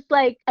 it's just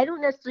like I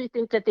don't necessarily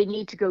think that they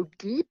need to go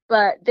deep,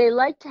 but they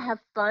like to have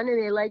fun,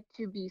 and they like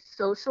to be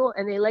social,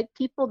 and they like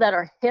people that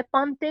are hip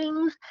on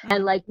things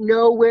and like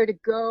know where to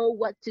go,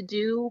 what to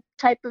do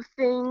type of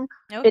thing.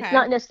 Okay. It's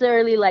not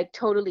necessarily like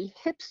totally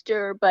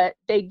hipster, but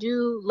they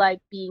do like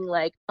being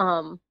like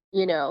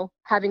you know,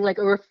 having like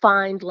a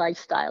refined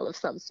lifestyle of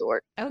some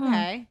sort.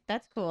 Okay,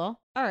 that's cool.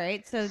 All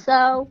right,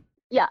 So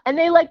yeah, and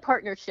they like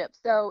partnerships.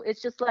 So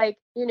it's just like,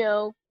 you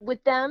know,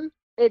 with them,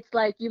 it's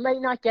like you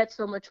might not get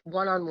so much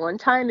one-on-one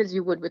time as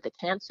you would with a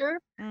Cancer,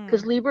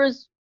 because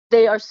Libras,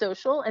 they are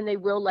social and they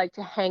will like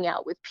to hang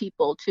out with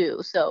people too.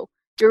 So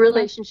your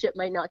relationship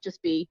might not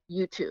just be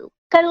you two.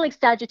 Kind of like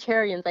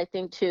Sagittarians, I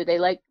think too. They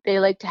like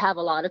to have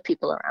a lot of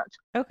people around.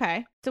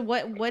 okay. So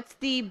what's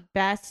the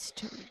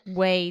best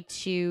way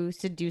to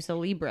seduce a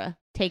Libra?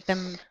 Take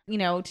them, you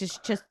know,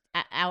 just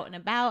out and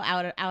about,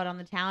 out on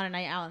the town, a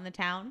night out in the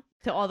town,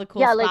 to all the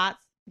cool Yeah, like- spots.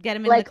 Get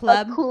them in Like the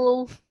club.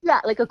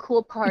 like a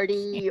cool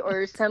party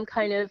or some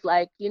kind of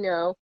like, you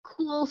know,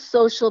 cool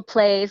social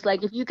place.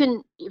 Like if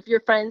your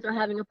friends are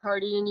having a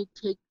party and you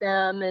take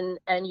them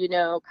and you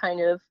know, kind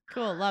of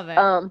Cool, love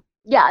it.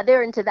 yeah,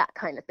 they're into that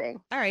kind of thing.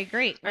 All right,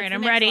 great. All right, What's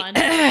I'm the ready. next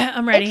one?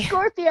 I'm ready. It's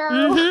Scorpio.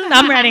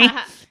 I'm ready.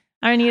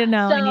 I need to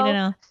know. I need to So,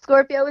 know.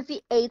 Scorpio is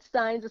the eighth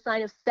sign, the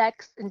sign of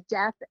sex and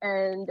death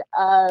and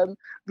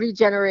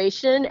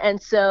regeneration.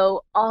 And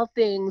so all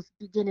things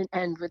begin and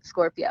end with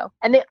Scorpio.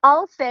 And they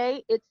all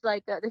say it's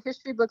like the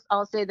history books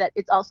all say that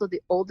it's also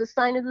the oldest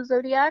sign of the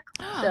zodiac.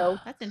 So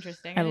That's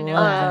interesting. I didn't know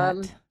love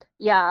that. that.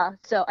 yeah,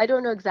 so I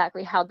don't know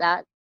exactly how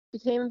that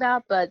became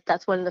about, but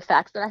that's one of the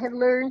facts that I have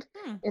learned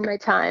in my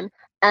time.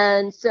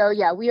 And so,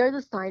 yeah, we are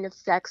the sign of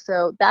sex.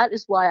 So that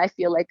is why I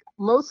feel like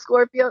a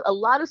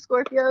lot of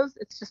Scorpios,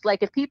 it's just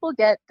like if people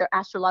get their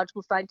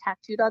astrological sign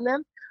tattooed on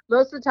them,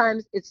 most of the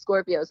times it's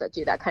Scorpios that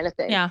do that kind of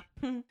thing. Yeah.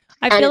 I And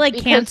feel it's like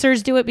because-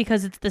 Cancers do it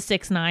because it's the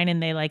 6-9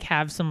 and they like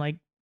have some like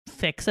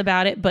fix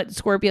about it, but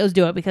Scorpios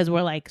do it because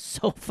we're like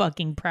so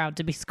fucking proud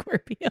to be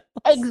Scorpios.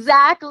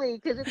 Exactly,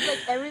 because it's like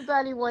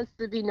everybody wants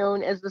to be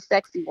known as the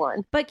sexy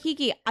one. But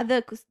Kiki,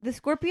 the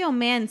Scorpio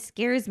man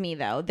scares me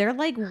though. They're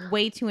like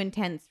way too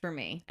intense for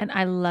me. And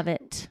I love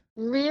it.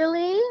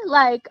 Really?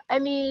 Like, I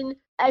mean,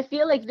 I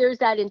feel like there's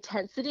that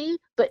intensity,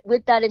 but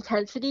with that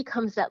intensity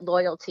comes that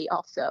loyalty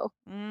also.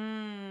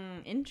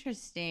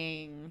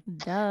 Interesting.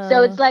 Duh.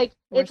 So it's like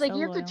We're you so have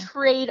loyal. to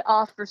trade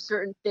off for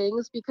certain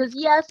things because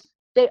yes,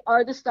 they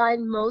are the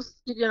sign most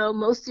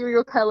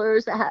serial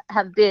killers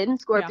have been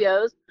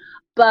Scorpios,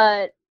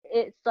 but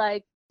it's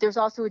like there's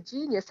also a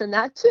genius in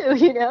that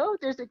too,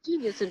 There's a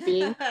genius in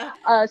being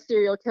a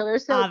serial killer.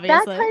 So Obviously.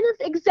 that kind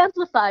of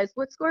exemplifies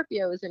what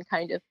Scorpio is in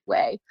kind of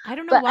way. I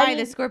don't know But, why I mean-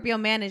 the Scorpio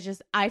man is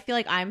just, I feel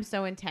like I'm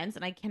so intense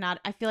and I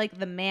feel like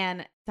the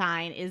man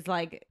sign is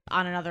like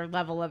on another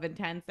level of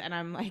intense and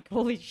I'm like,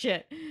 holy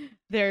shit,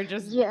 they're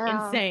just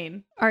Yeah.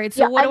 insane. All right,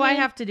 so Yeah, what I do I mean-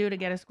 have to do to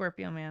get a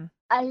Scorpio man?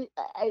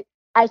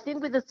 I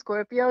think with a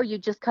Scorpio, you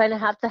just kind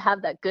of have to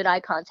have that good eye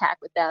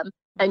contact with them.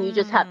 And you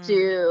just have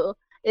to,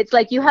 it's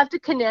like you have to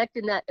connect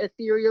in that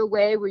ethereal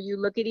way where you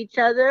look at each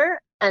other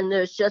and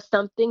there's just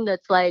something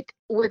that's like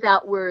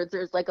without words,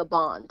 there's like a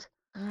bond.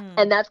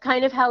 And that's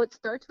kind of how it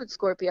starts with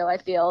Scorpio, I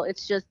feel.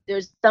 It's just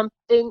there's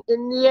something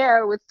in the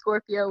air with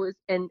Scorpio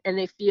and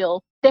they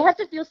have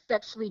to feel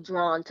sexually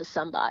drawn to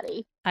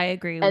somebody. I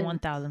agree And-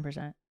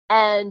 1000%.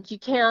 And you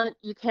can't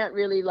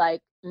really like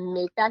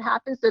make that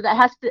happen. So that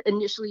has to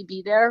initially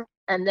be there.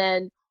 And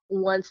then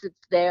once it's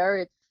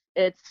there,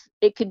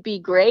 it could be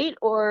great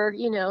or,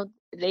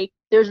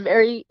 there's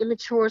very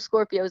immature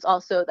Scorpios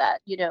also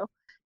that,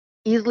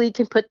 easily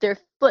can put their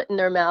foot in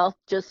their mouth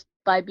just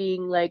by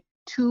being like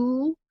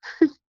too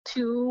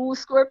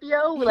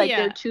Scorpio, like Yeah.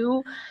 they're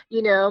too,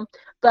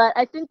 but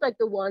I think like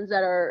the ones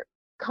that are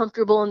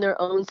comfortable in their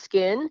own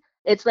skin,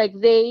 it's like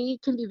they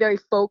can be very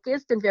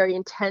focused and very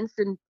intense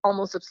and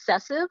almost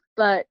obsessive,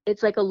 but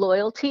it's like a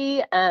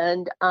loyalty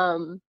and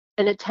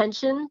an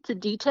attention to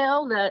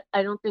detail that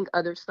I don't think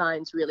other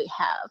signs really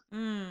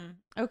have.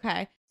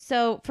 Okay.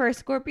 So for a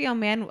Scorpio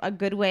man, a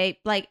good way,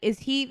 like, is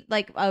he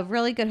like a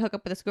really good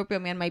hookup with a Scorpio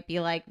man might be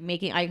like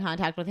making eye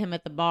contact with him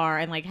at the bar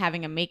and like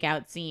having a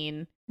makeout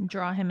scene,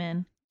 Draw him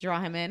in. draw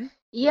him in.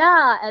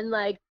 Yeah, and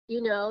like,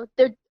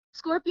 they're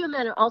Scorpio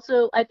men are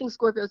also, I think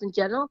Scorpios in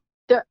general,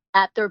 they're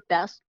at their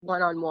best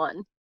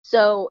one-on-one.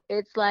 So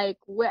it's like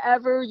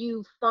wherever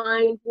you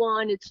find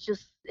one, it's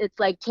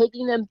like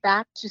taking them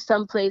back to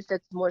some place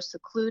that's more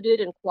secluded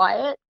and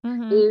quiet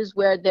Mhm. is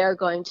where they're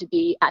going to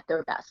be at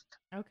their best.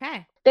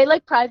 Okay. They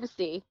like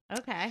privacy.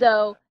 Okay.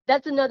 So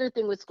that's another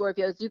thing with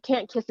Scorpios. You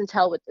can't kiss and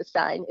tell with this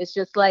sign. It's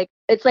just like,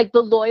 it's like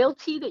the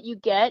loyalty that you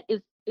get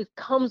it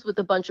comes with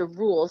a bunch of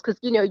rules because,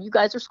 you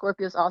guys are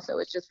Scorpios also.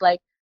 It's just like,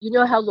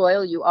 how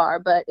loyal you are,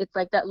 but it's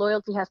like that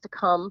loyalty has to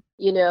come,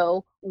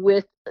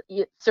 with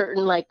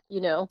certain like,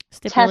 tests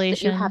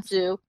that you have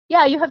Stipulations.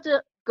 you have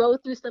to go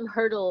through some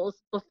hurdles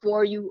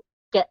before you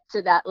get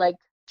to that like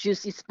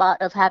juicy spot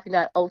of having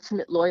that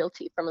ultimate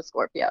loyalty from a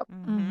Scorpio.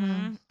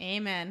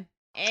 Amen.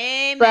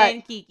 Amen,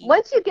 But Kiki.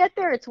 once you get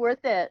there, it's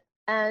worth it.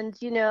 And,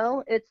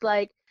 it's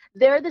like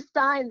they're the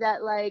sign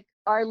that like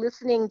are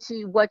listening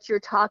to what you're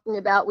talking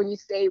about when you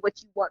say what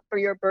you want for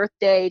your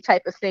birthday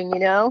type of thing,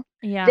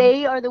 Yeah.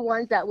 They are the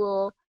ones that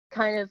will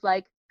kind of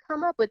like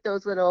come up with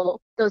those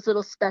little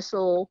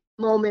special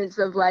moments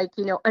of like,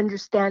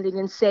 understanding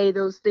and say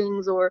those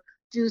things or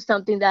do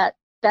something that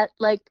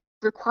like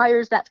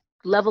requires that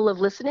level of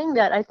listening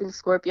that I think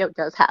Scorpio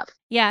does have.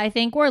 Yeah, I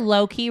think we're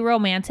low-key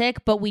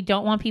romantic, but we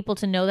don't want people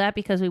to know that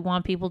because we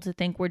want people to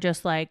think we're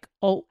just like,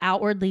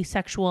 outwardly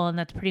sexual and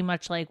that's pretty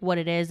much like what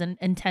it is and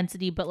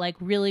intensity, but like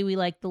really we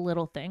like the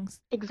little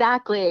things.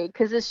 Exactly,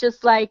 because it's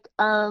just like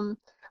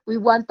we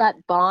want that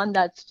bond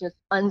that's just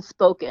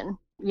unspoken,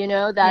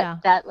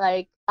 that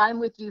like I'm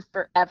with you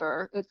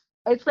forever.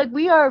 It's like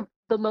we are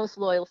the most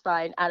loyal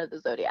sign out of the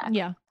zodiac.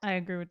 Yeah, I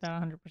agree with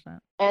that 100%.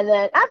 And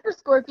then after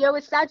Scorpio,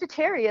 it's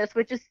Sagittarius,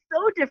 which is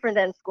so different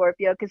than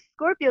Scorpio because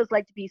Scorpios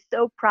like to be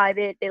so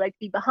private. They like to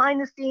be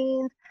behind the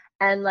scenes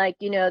and like,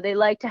 they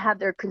like to have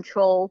their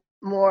control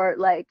more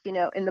like,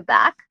 in the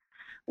back.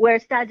 Where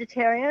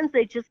Sagittarians,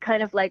 they just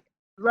kind of like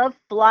love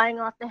flying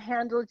off the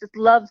handle, just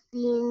love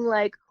seeing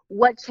like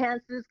what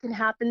chances can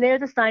happen. They're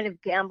the sign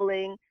of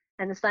gambling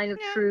and the sign of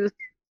truth.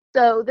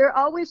 So they're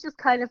always just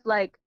kind of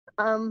like,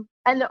 and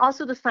they're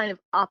also the sign of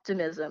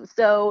optimism.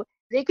 So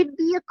they could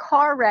be a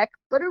car wreck,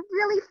 but a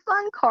really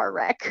fun car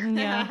wreck.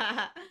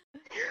 Yeah.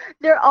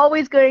 They're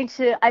always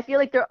I feel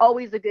like they're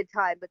always a good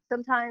time, but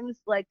sometimes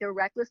like their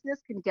recklessness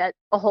can get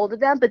a hold of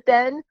them. But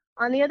then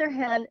on the other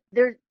hand,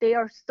 they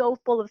are so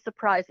full of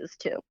surprises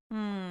too.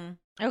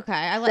 Okay,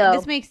 I like So-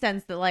 this makes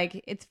sense that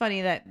like it's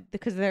funny that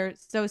because they're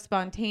so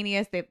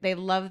spontaneous, they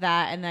love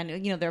that, and then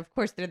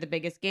they're the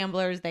biggest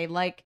gamblers. They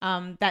like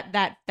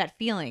that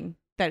feeling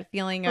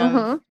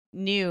of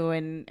new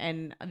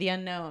and the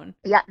unknown.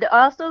 Yeah, they're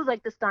also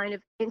like the sign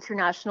of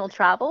international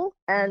travel.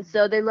 And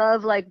so they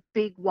love like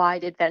big,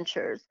 wide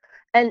adventures.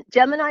 and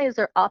Gemini is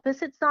their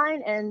opposite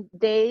sign, and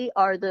they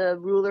are the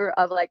ruler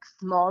of like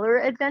smaller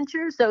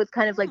adventures. So it's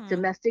kind of like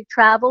domestic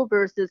travel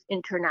versus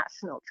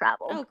international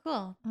travel. Oh,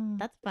 cool.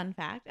 That's a fun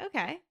fact.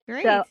 Okay,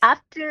 great. So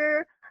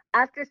after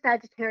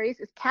Sagittarius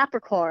is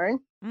Capricorn.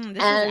 This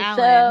is and Alan.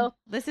 so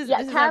This is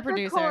our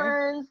producer.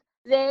 Capricorns,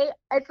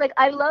 it's like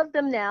I love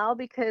them now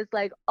because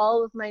like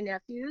all of my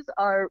nephews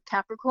are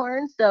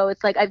Capricorns. So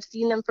it's like I've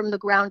seen them from the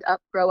ground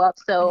up grow up.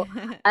 So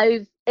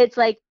it's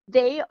like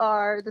they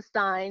are the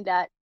sign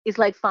that is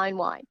like fine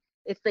wine.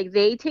 It's like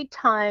they take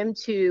time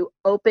to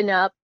open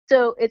up.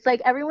 So it's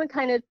like everyone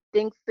kind of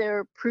thinks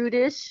they're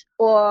prudish,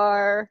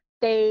 or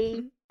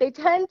they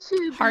tend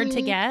to Hard to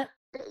be get.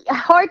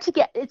 hard to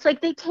get. It's like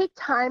they take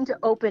time to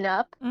open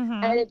up,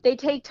 Mhm. and if they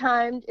take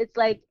time, it's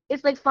like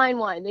fine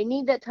wine. They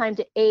need that time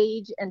to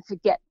age and to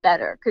get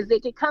better, because they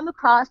could come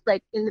across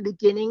like in the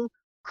beginning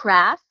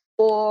crass,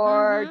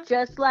 or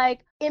just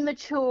like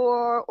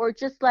immature, or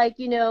just like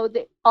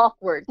the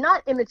awkward.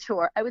 Not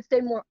immature, I would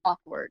say more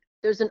awkward.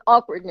 There's an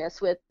awkwardness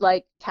with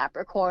like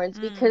Capricorns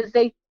because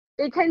they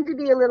tend to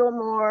be a little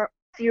more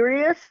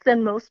serious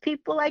than most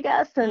people, I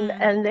guess,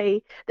 and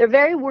they're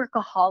very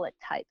workaholic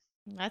types.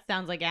 That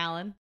sounds like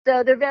Alan.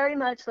 So they're very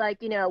much like,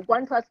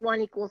 1 +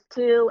 1 =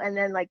 2, and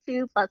then like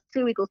 2 +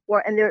 2 = 4.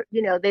 And they're,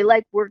 they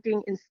like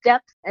working in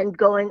steps and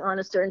going on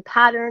a certain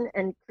pattern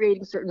and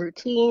creating certain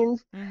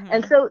routines.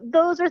 And so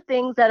those are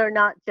things that are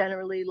not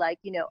generally like,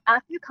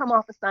 after you come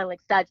off a sign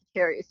like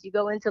Sagittarius, you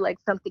go into like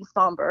something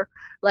somber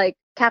like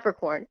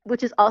Capricorn,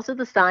 which is also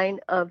the sign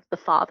of the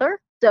father.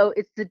 So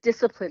it's the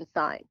discipline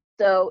sign.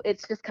 So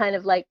it's just kind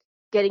of like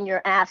getting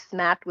your ass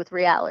smacked with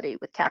reality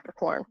with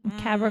Capricorn.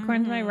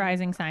 Capricorn's my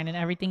rising sign, and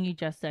everything you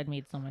just said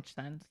made so much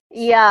sense.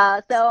 Yeah,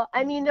 so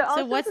I mean, they're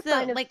also So what's the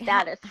sign of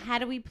status. How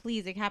do we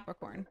please a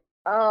Capricorn?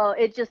 Oh,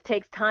 it just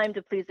takes time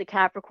to please a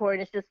Capricorn.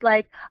 It's just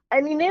like,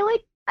 I mean,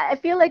 I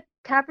feel like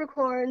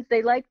Capricorns,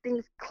 they like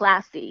things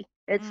classy.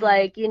 It's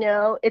like,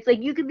 it's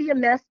like you could be a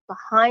mess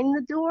behind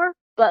the door,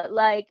 but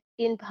like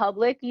in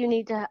public, you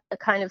need to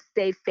kind of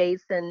save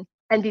face and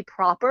be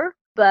proper.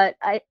 But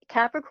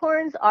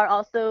Capricorns are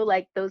also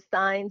like those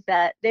signs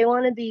that they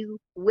want to be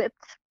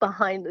whipped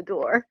behind the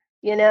door.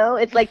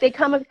 It's like they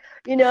come,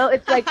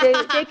 it's like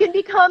they can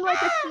become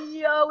like a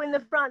CEO in the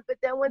front, but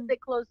then once they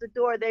close the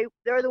door,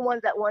 they're the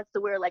ones that wants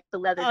to wear like the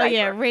leather diaper.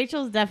 Yeah,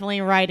 Rachel's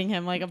definitely riding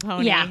him like a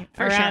pony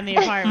for around sure.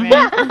 the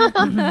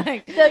apartment.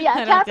 Like, So yeah, I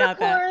don't doubt that.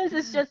 Capricorns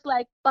is just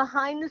like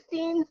behind the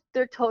scenes,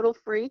 they're total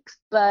freaks,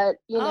 but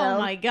Oh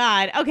my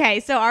God.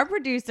 Okay, so our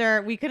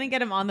producer, we couldn't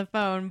get him on the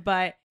phone,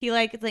 but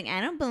it's like,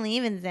 I don't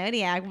believe in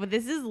Zodiac, but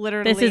this is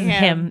literally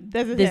him.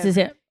 This is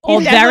him. Oh,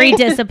 He's very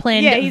definitely-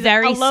 disciplined, Yeah, he's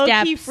very a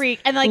low-key steps.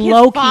 freak. And like his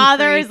low-key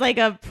father freak. is like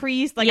a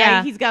priest. Like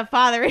Yeah. he's got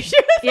father issues.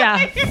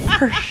 Yeah,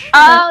 for sure.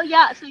 Oh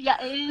yeah, so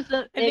yeah, it is.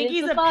 I think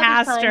he's a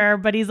pastor,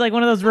 but he's like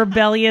one of those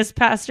rebellious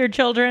pastor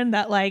children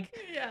that like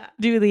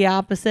do the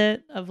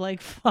opposite of like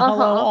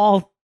follow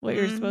all what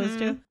you're supposed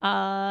to.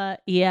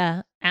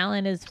 Yeah,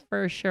 Alan is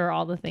for sure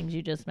all the things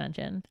you just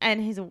mentioned.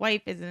 And his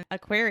wife is an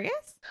Aquarius.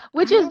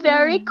 Which is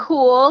very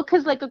cool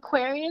because like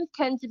Aquarians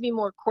tend to be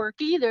more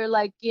quirky. They're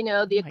like, the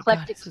Oh my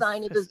eclectic God,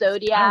 sign of the this I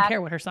zodiac. don't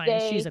care what her sign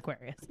is. She's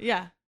Aquarius.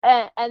 Yeah.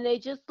 And they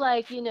just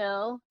like,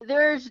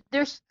 they're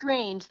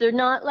strange. They're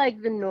not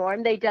like the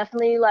norm. They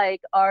definitely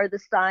like are the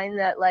sign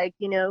that like,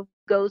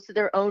 goes to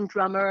their own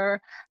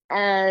drummer,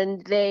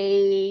 and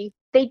they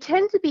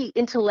tend to be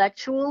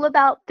intellectual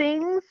about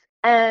things,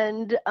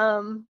 and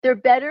they're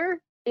better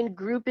in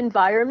group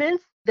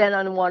environments than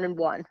on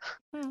one-on-one.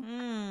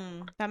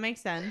 That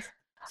makes sense.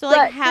 So But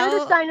like they're the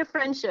how sign of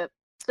friendship.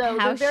 So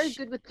how they're very sh-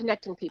 good with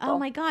connecting people. Oh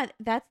my God,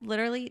 that's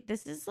literally,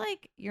 this is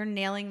like you're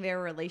nailing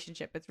their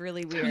relationship. It's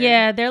really weird.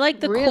 Yeah, they're like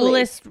the Really?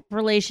 coolest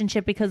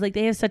relationship because like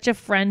they have such a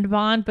friend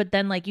bond, but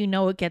then like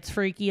it gets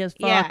freaky as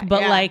fuck. Yeah,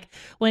 but yeah. like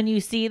when you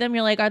see them,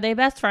 you're like, are they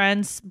best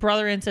friends,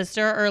 brother and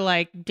sister, or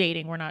like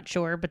dating? We're not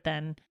sure. But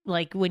then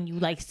like when you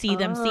like see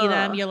them,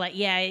 you're like,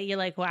 you're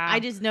like, wow. I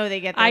just know they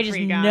get their I just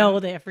freak on. know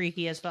they're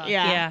freaky as fuck.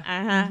 Yeah.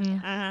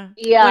 Mhm.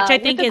 Yeah, Which I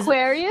with think is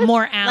Aquarius,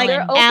 more they're Alan.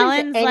 open to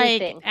Alan's like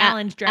anything.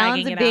 Alan's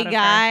dragging Alan's a it big out of her.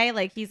 guy.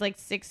 Like he's like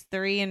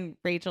 6'3", and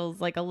Rachel's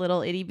like a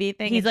little itty bitty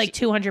thing. He's and like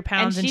 200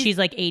 pounds and she's- she's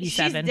like She's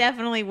 87.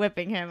 definitely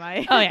whipping him.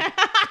 Oh, yeah.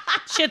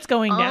 Shit's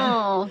going down.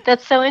 Oh,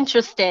 that's so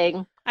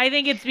interesting. I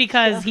think it's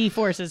because he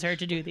forces her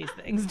to do these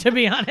things, to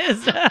be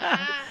honest.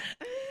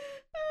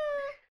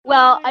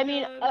 Well, my I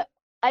mean, God.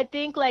 I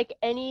think like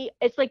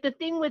it's like the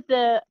thing with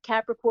the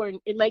Capricorn,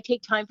 it might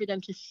take time for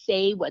them to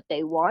say what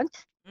they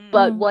want,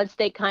 but once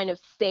they kind of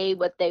say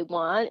what they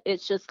want,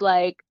 it's just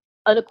like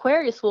an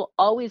Aquarius will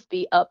always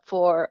be up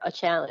for a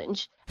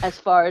challenge as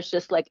far as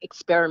just like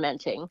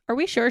experimenting. Are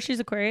we sure she's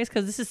Aquarius?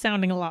 Because this is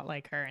sounding a lot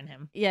like her and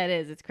him. Yeah, it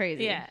is. It's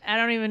crazy. Yeah, I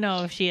don't even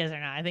know if she is or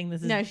not. I think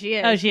this is. No, she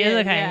is. Oh, she is?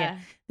 Okay. Yeah.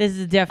 This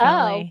is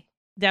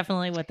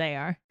definitely what they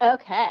are.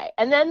 Okay.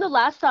 And then the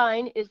last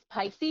sign is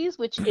Pisces,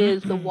 which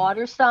is the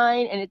water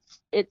sign, and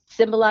it's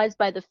symbolized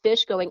by the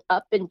fish going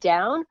up and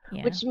down,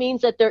 Yeah. which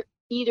means that they're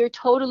either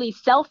totally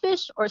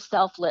selfish or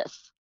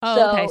selfless.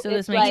 Oh, okay. So this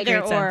it's makes like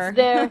great sense.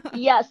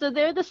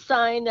 they're the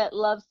sign that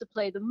loves to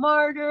play the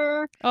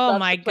martyr. Oh loves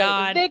my to play the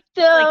God. victim.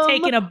 It's like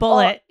taking a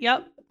bullet.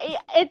 Yep.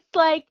 It's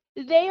like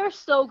they are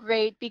so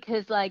great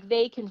because like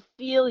they can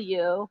feel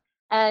you,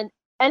 and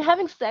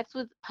having sex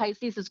with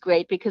Pisces is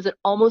great because it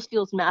almost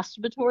feels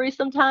masturbatory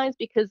sometimes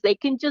because they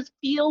can just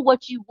feel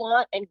what you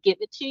want and give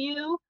it to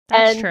you.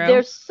 That's And true.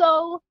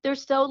 they're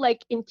so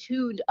like in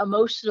tune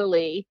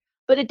emotionally,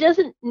 but it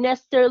doesn't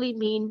necessarily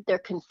mean they're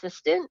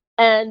consistent.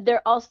 And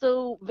they're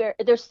also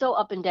they're so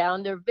up and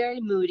down. They're very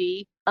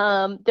moody.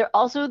 They're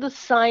also the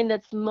sign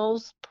that's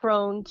most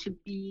prone to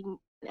being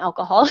an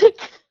alcoholic.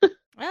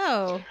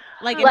 Oh,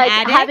 like an Like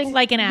addict?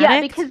 Like an Yeah,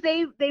 addict? because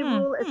they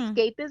rule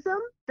escapism.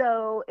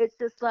 So it's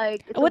just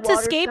like it's What's a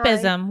water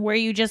escapism? sign. Where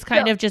you just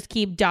kind of just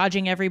keep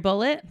dodging every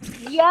bullet?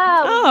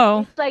 Yeah.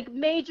 Oh. It's like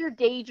major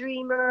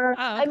daydreamer.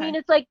 Oh, I okay. mean,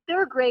 it's like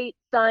they're a great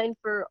sign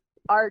for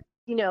art,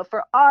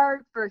 for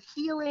art, for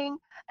healing.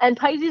 And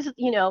Pisces,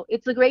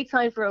 it's a great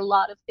sign for a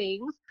lot of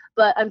things.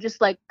 But I'm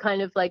just like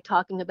kind of like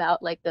talking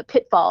about like the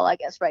pitfall, I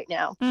guess, right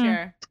now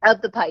Sure. of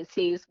the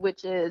Pisces,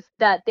 which is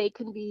that they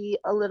can be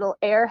a little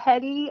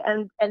airheady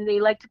and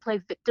they like to play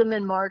victim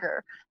and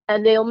martyr.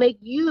 And they'll make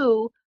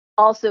you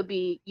also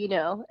be,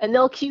 and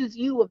they'll accuse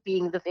you of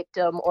being the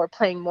victim or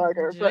playing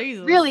martyr. Jesus. But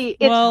really,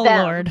 it's Well,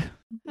 them. Lord.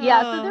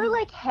 Yeah, so they're Oh.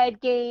 like head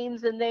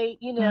games and they,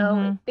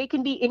 Mhm. they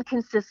can be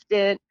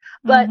inconsistent.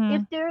 But Mhm.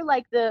 if they're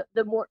like the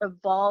more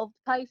evolved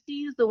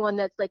Pisces, the one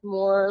that's like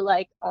more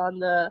like on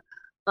the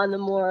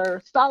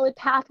more solid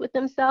path with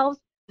themselves,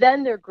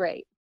 then they're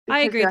great.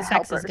 I because agree. they're The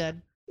sex is helpers.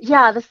 good.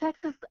 Yeah, the sex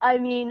is, I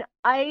mean,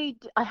 I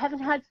haven't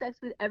had sex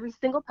with every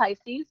single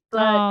Pisces,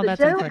 but Oh, the that's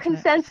general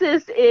unfortunate.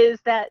 consensus is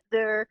that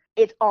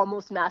it's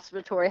almost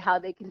masturbatory how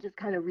they can just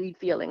kind of read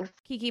feelings.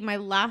 Kiki, my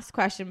last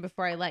question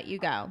before I let you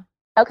go.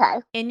 Okay.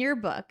 In your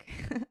book,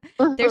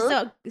 they're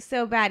Mhm.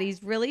 so baddies.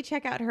 Really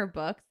check out her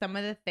book. Some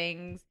of the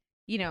things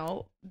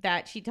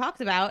that she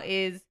talks about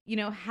is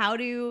how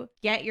to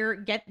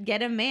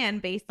get a man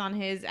based on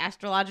his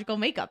astrological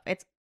makeup.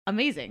 It's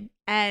amazing.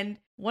 And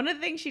one of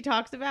the things she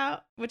talks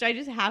about, which I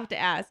just have to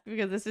ask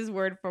because this is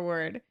word for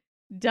word,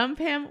 dump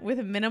him with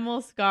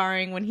minimal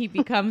scarring when he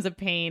becomes a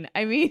pain.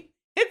 I mean,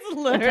 it's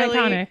literally It's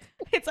iconic.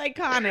 It's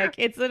iconic.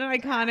 It's an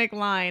iconic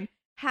line.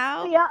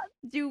 How Yeah.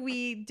 do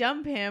we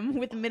dump him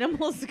with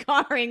minimal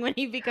scarring when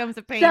he becomes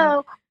a pain?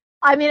 So,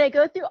 I mean, I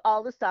go through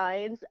all the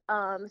signs.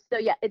 So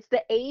yeah, it's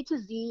the A to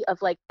Z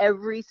of like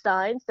every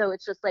sign. So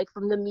it's just like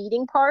from the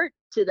meeting part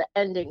to the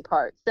ending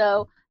part.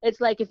 So it's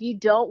like if you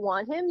don't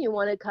want him, you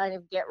want to kind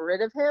of get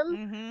rid of him,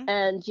 Mm-hmm.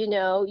 and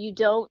you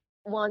don't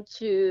want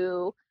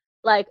to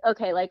like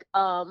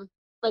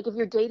like if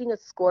you're dating a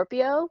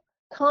Scorpio,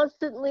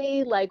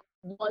 constantly like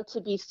want to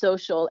be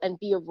social and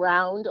be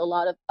around a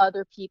lot of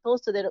other people,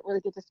 so they don't really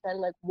get to spend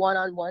like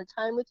one-on-one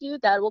time with you.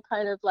 That will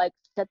kind of like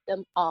set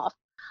them off.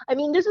 I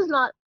mean,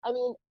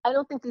 I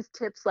don't think these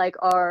tips like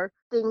are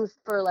things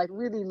for like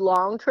really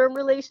long-term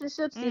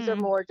relationships. These are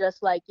more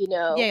just like,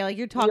 Yeah, like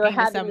you're talking to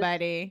having this,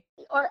 somebody.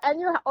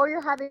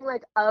 you're having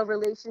like a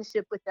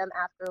relationship with them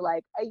after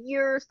like a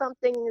year or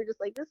something, and you're just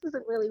like, this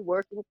isn't really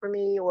working for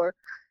me, or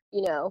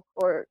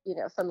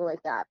something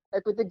like that.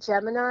 Like with the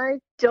Gemini,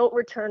 don't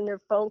return their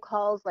phone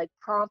calls like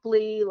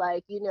promptly,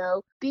 like,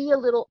 be a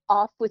little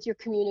off with your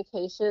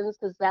communications,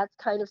 because that's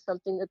kind of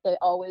something that they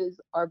always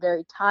are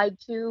very tied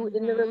to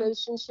in the Mhm.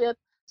 relationship.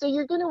 So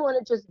you're going to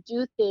want to just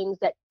do things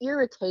that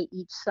irritate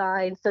each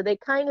sign, so they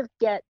kind of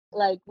get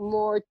like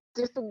more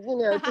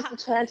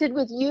disenchanted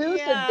with you.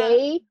 Yeah.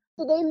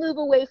 So they move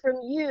away from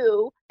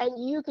you, and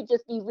you could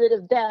just be rid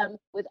of them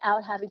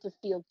without having to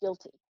feel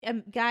guilty.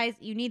 Guys,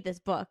 you need this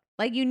book.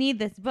 Like, you need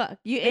this book.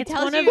 It It's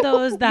tells one you, of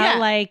those that Yeah.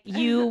 like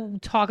you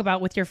talk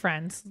about with your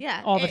friends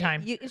Yeah, all the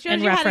time. It shows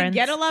and you how to reference.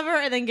 get a lover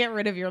and then get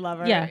rid of your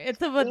lover. Yeah. It's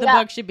what the Yeah.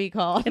 book should be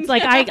called. It's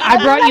like I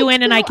brought you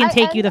in and I can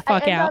take you the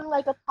fuck I end out. on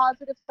like a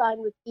positive sign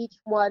with each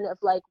one of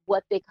like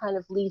what they kind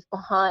of leave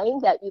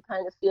behind, that you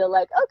kind of feel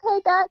like,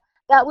 okay,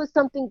 that was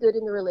something good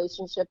in the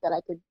relationship that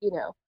I could,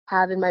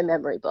 have in my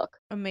memory book.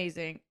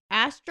 Amazing.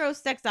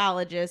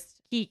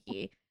 Astrosexologist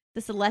Kiki,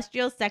 the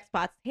Celestial Sex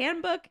Bots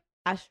Handbook,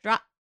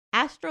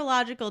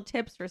 astrological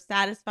tips for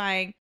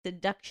satisfying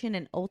seduction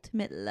and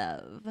ultimate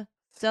love.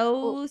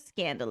 So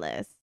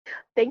scandalous.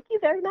 Thank you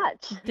very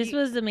much. This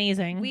was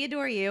amazing. We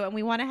adore you, and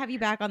we want to have you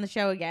back on the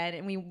show again.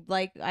 And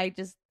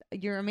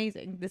you're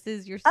amazing.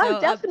 You're so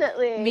Oh,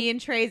 definitely. me and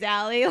Trey's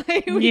alley.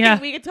 Like Yeah.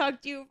 we could talk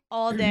to you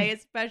all day,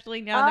 especially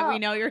now that we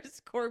know you're a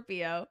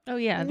Scorpio. Oh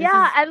yeah. This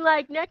Yeah, is- and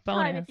like next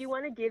time, bonus. if you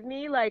want to give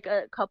me like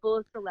a couple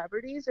of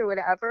celebrities or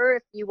whatever,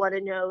 if you want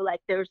to know like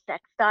their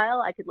sex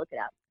style, I could look it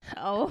up.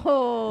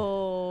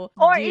 Oh,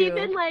 Or do.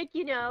 even like,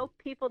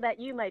 people that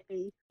you might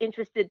be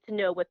interested to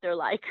know what they're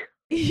like.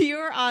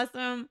 You're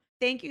awesome.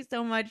 Thank you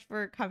so much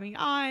for coming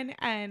on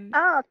and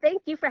Oh,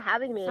 thank you for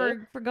having me.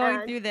 for going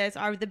And- through this.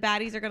 The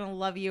baddies are gonna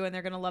love you, and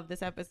they're gonna love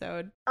this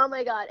episode. Oh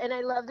my God. And I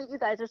love that you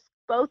guys are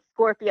both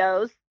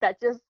Scorpios. That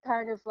just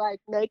kind of like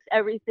makes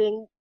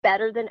everything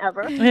better than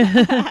ever.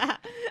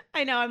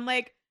 I know. I'm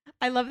like,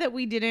 I love that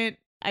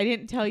I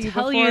didn't tell you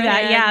Tell you that.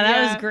 beforehand. Yeah,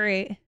 that was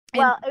great.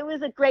 Well, it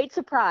was a great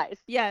surprise.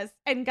 Yes.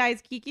 And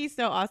guys, Kiki's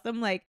so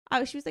awesome. Like,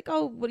 she was like,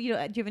 oh, what do you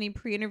have any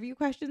pre-interview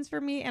questions for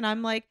me? And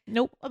I'm like,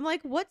 Nope. I'm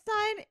like, what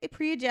sign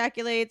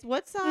pre-ejaculates?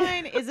 What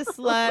sign is a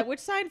slut? Which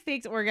sign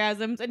fakes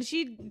orgasms? And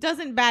she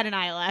doesn't bat an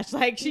eyelash.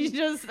 Like, she's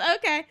just,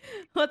 okay,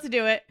 let's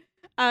do it.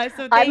 So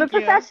thank I'm a you.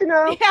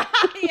 professional.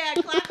 Yeah,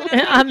 clap it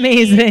up for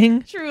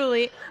Amazing. Kiki,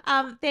 truly.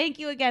 Thank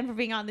you again for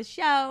being on the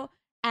show.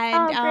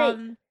 And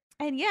great.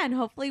 and yeah, and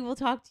hopefully we'll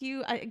talk to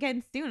you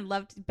again soon.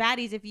 Love to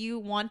baddies. If you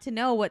want to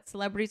know what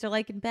celebrities are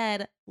like in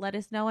bed, let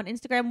us know on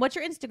Instagram. What's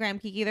your Instagram,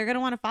 Kiki? They're gonna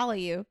want to follow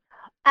you.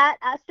 At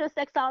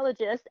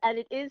Astrosexologist, and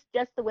it is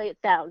just the way it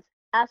sounds.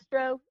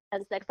 Astro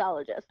and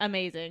Sexologist.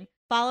 Amazing.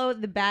 Follow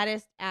the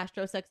baddest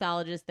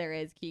astrosexologist there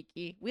is,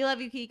 Kiki. We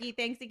love you, Kiki.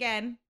 Thanks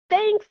again.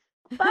 Thanks.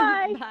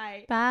 Bye.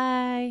 Bye.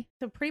 Bye.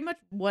 So pretty much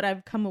what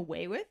I've come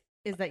away with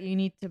is that you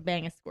need to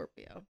bang a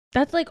Scorpio.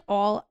 That's like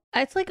all.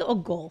 It's like a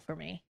goal for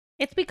me.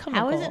 It's become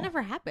How a goal. has it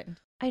never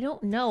happened? I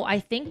don't know. I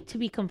think, to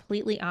be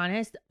completely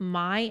honest,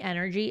 my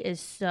energy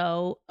is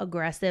so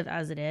aggressive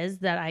as it is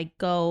that I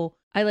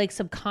like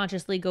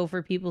subconsciously go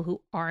for people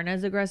who aren't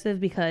as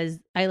aggressive, because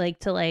I like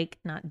to like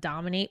not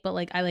dominate, but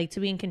like I like to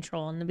be in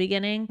control in the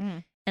beginning.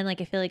 Mm. And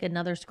like I feel like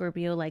another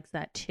Scorpio likes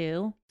that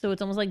too. So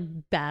it's almost like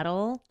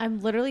battle.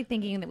 I'm literally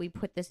thinking that we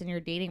put this in your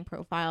dating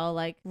profile,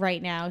 like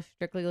right now,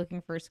 strictly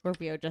looking for a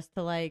Scorpio, just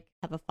to like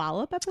have a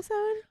follow-up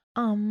episode.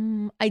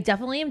 I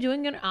definitely am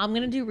I'm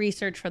gonna do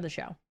research for the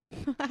show.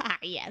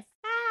 Yes.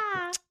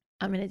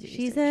 I'm gonna do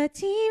She's research. a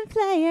team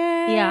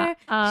player.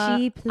 Yeah.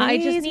 She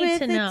plays just need with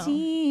to the know.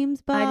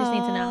 team's balls. I just need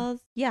to know.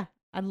 Yeah.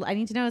 I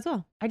need to know as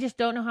well. I just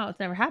don't know how it's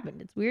never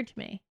happened. It's weird to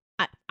me.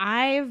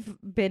 I've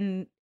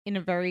been in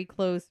a very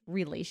close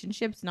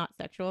relationships, not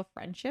sexual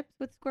friendships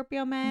with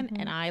Scorpio men, Mhm.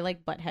 and I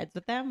like butt heads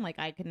with them. Like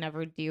I could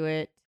never do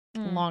it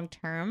Mm. long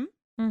term,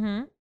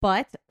 Mm-hmm.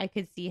 but I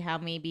could see how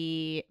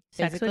maybe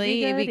Sex would be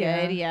physically it'd be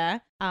good, good. Yeah.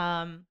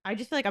 I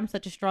just feel like I'm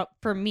such a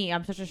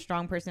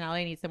strong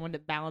personality. I need someone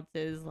that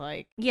balances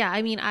like, Yeah,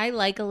 I mean, I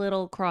like a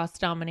little cross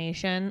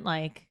domination.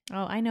 Like,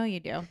 oh, I know you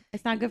do.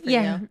 It's not good for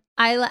yeah, you.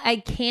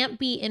 I can't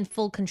be in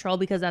full control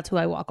because that's who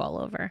I walk all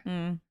over.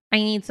 Mm. I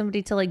need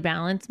somebody to like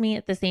balance me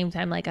at the same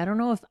time. Like, I don't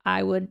know if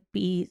I would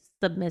be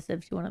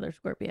submissive to another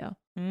Scorpio.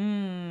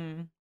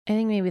 Mm. I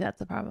think maybe that's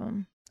the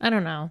problem. I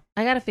don't know.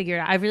 I got to figure it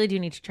out. I really do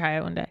need to try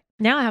it one day.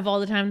 Now I have all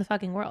the time in the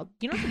fucking world.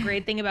 You know what the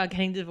great thing about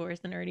getting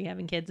divorced and already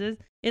having kids is?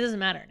 It doesn't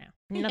matter now.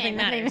 Nothing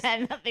matters.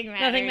 Nothing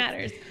matters. Nothing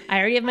matters. I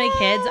already have my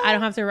kids. I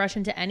don't have to rush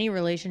into any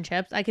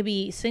relationships. I could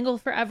be single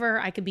forever.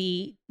 I could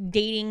be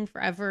dating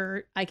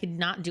forever. I could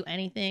not do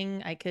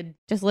anything. I could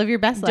Just live your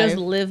best life. just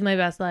live my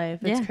best life.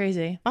 It's Yeah.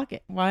 crazy. Fuck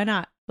it. Why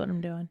not? That's what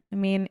I'm doing. I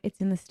mean, it's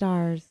in the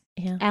stars.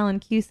 Yeah. Alan,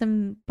 cue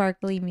some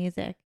sparkly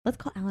music. Let's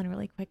call Alan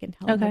really quick and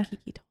tell him Okay. what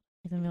Kiki told.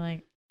 He's gonna be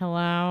like,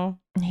 "Hello."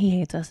 He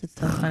hates us. It's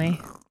so funny.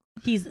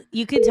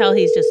 You could tell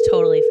he's just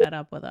totally fed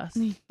up with us.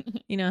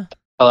 You know?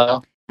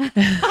 Hello.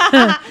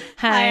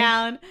 Hi,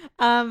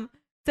 Alan.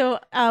 So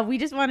we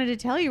just wanted to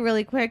tell you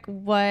really quick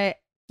what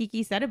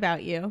Kiki said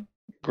about you.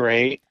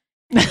 Great.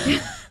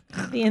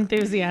 The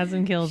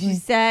enthusiasm kills She me.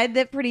 said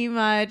that pretty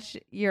much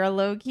you're a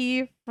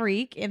low-key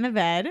freak in the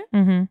bed,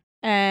 Mm-hmm.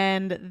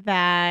 and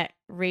that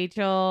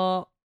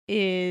Rachel's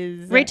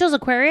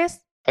Aquarius?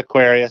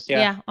 Aquarius.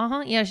 Yeah.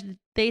 Yeah.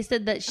 They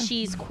said that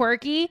she's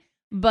quirky,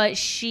 but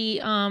she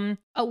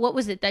what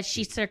was it? That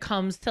she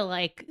succumbs to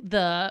like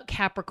the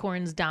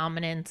Capricorn's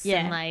dominance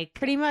Yeah. and like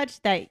pretty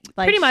much that.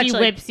 Like, Pretty much, she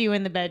like- whips you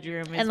in the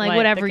bedroom, is and like what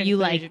whatever the you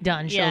conclusion- like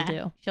done, Yeah, she'll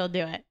do. She'll do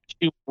it.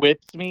 She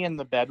whips me in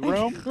the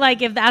bedroom.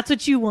 Like if that's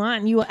what you want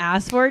and you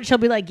ask for it, she'll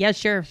be like, yeah,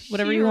 sure,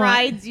 whatever She you want.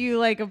 rides you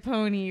like a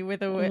pony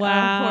with a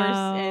Wow.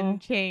 horse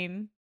and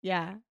chain.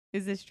 Yeah,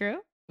 is this true?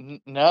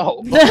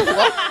 No.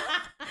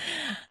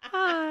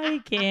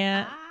 I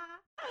can't.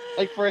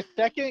 Like for a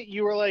second,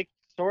 you were like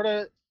sort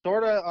of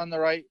on the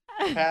right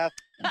path.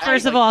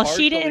 First of Like, all,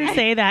 she partially. didn't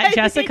say that.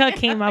 Jessica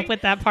came up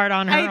with that part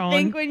on her I own.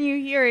 think when you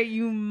hear it,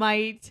 you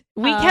might.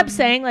 We kept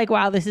saying like,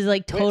 wow, this is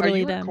like Wait, totally are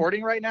you them.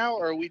 recording right now,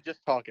 or are we just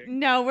talking?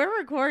 No, we're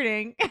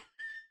recording.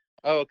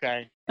 Oh,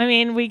 okay. I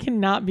mean, we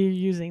cannot be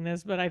using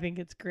this, but I think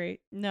it's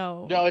great.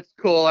 No. No, it's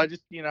cool. I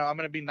just, I'm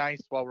gonna be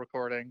nice while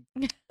recording.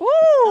 Ooh,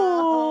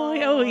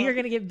 oh, you're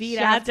gonna get beat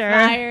Shots after.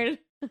 fired.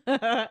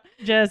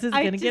 Jess is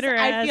gonna get her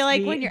ass I feel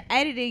like when beat. you're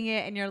editing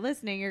it and you're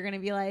listening, you're gonna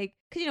be like,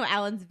 because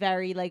Alan's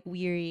very like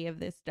weary of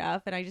this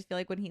stuff, and I just feel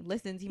like when he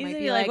listens, he He's might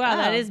gonna be like, wow,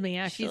 that "Oh, is me.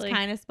 Actually, she's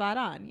kind of spot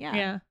on." Yeah.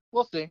 yeah.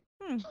 We'll see.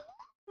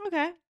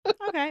 Okay.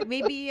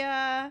 Maybe.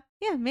 Yeah.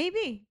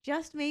 Maybe.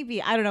 Just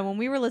maybe. I don't know. When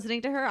we were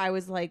listening to her, I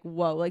was like,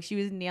 "Whoa!" Like she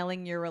was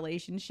nailing your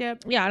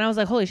relationship. Yeah, and I was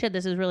like, "Holy shit,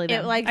 this is really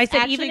them." It like I said,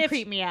 actually even if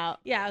creeped me out.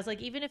 yeah, I was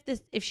like, even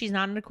if she's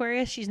not an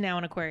Aquarius, she's now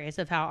an Aquarius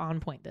of how on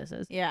point this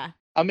is. Yeah.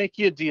 I'll make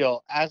you a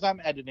deal. As I'm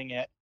editing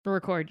it,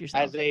 Record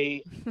yourself. as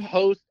a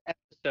post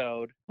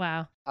episode,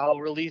 Wow. I'll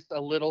release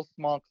a little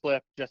small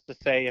clip just to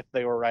say if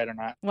they were right or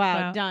not. Wow.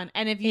 Wow. Done.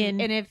 And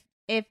In-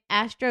 if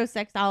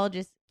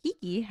astrosexologist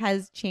Kiki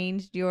has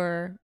changed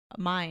your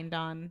mind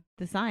on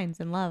the signs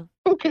and love.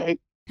 Okay.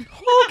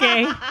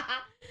 Okay.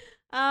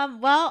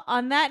 Well,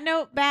 on that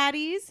note,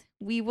 baddies,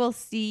 We will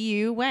see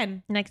you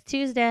when? Next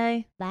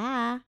Tuesday.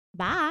 Bye.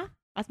 Bye.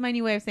 That's my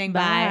new way of saying bye.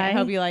 Bye. I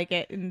hope you like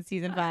it in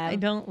season 5. I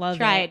don't love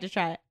Try it. it. Just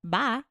try it.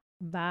 Bye.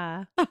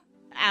 Bye.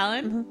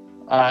 Alan?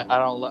 I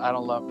don't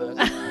love this.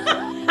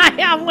 I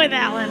am with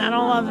Alan. I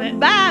don't love it.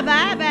 Bye.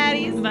 Bye,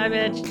 baddies. Bye,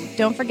 bitch.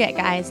 Don't forget,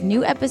 guys,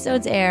 new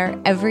episodes air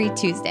every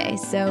Tuesday.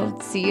 So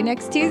see you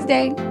next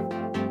Tuesday.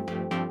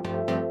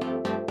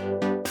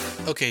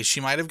 Okay, she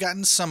might have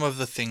gotten some of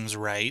the things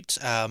right,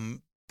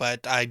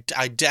 but I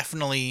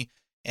definitely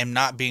am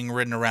not being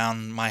ridden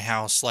around my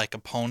house like a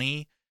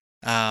pony.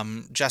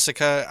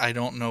 Jessica, I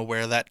don't know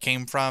where that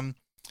came from,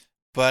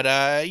 but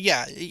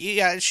yeah,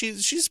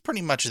 she's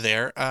pretty much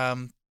there.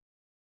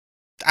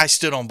 I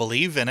still don't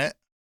believe in it,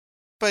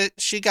 but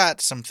she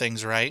got some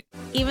things right.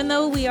 Even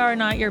though we are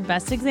not your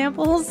best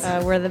examples,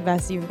 We're the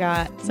best you've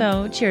got.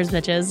 so cheers,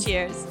 bitches.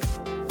 Cheers.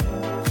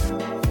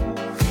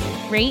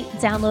 Rate,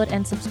 download,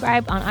 and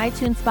subscribe on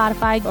iTunes,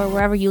 Spotify, or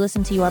wherever you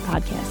listen to your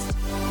podcast.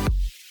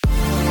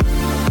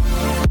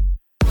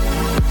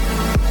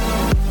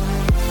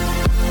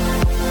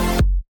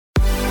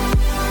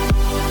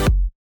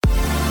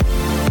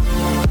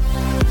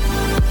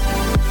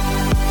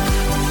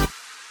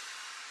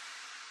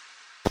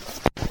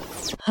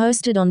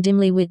 Hosted on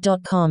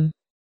dimlywit.com.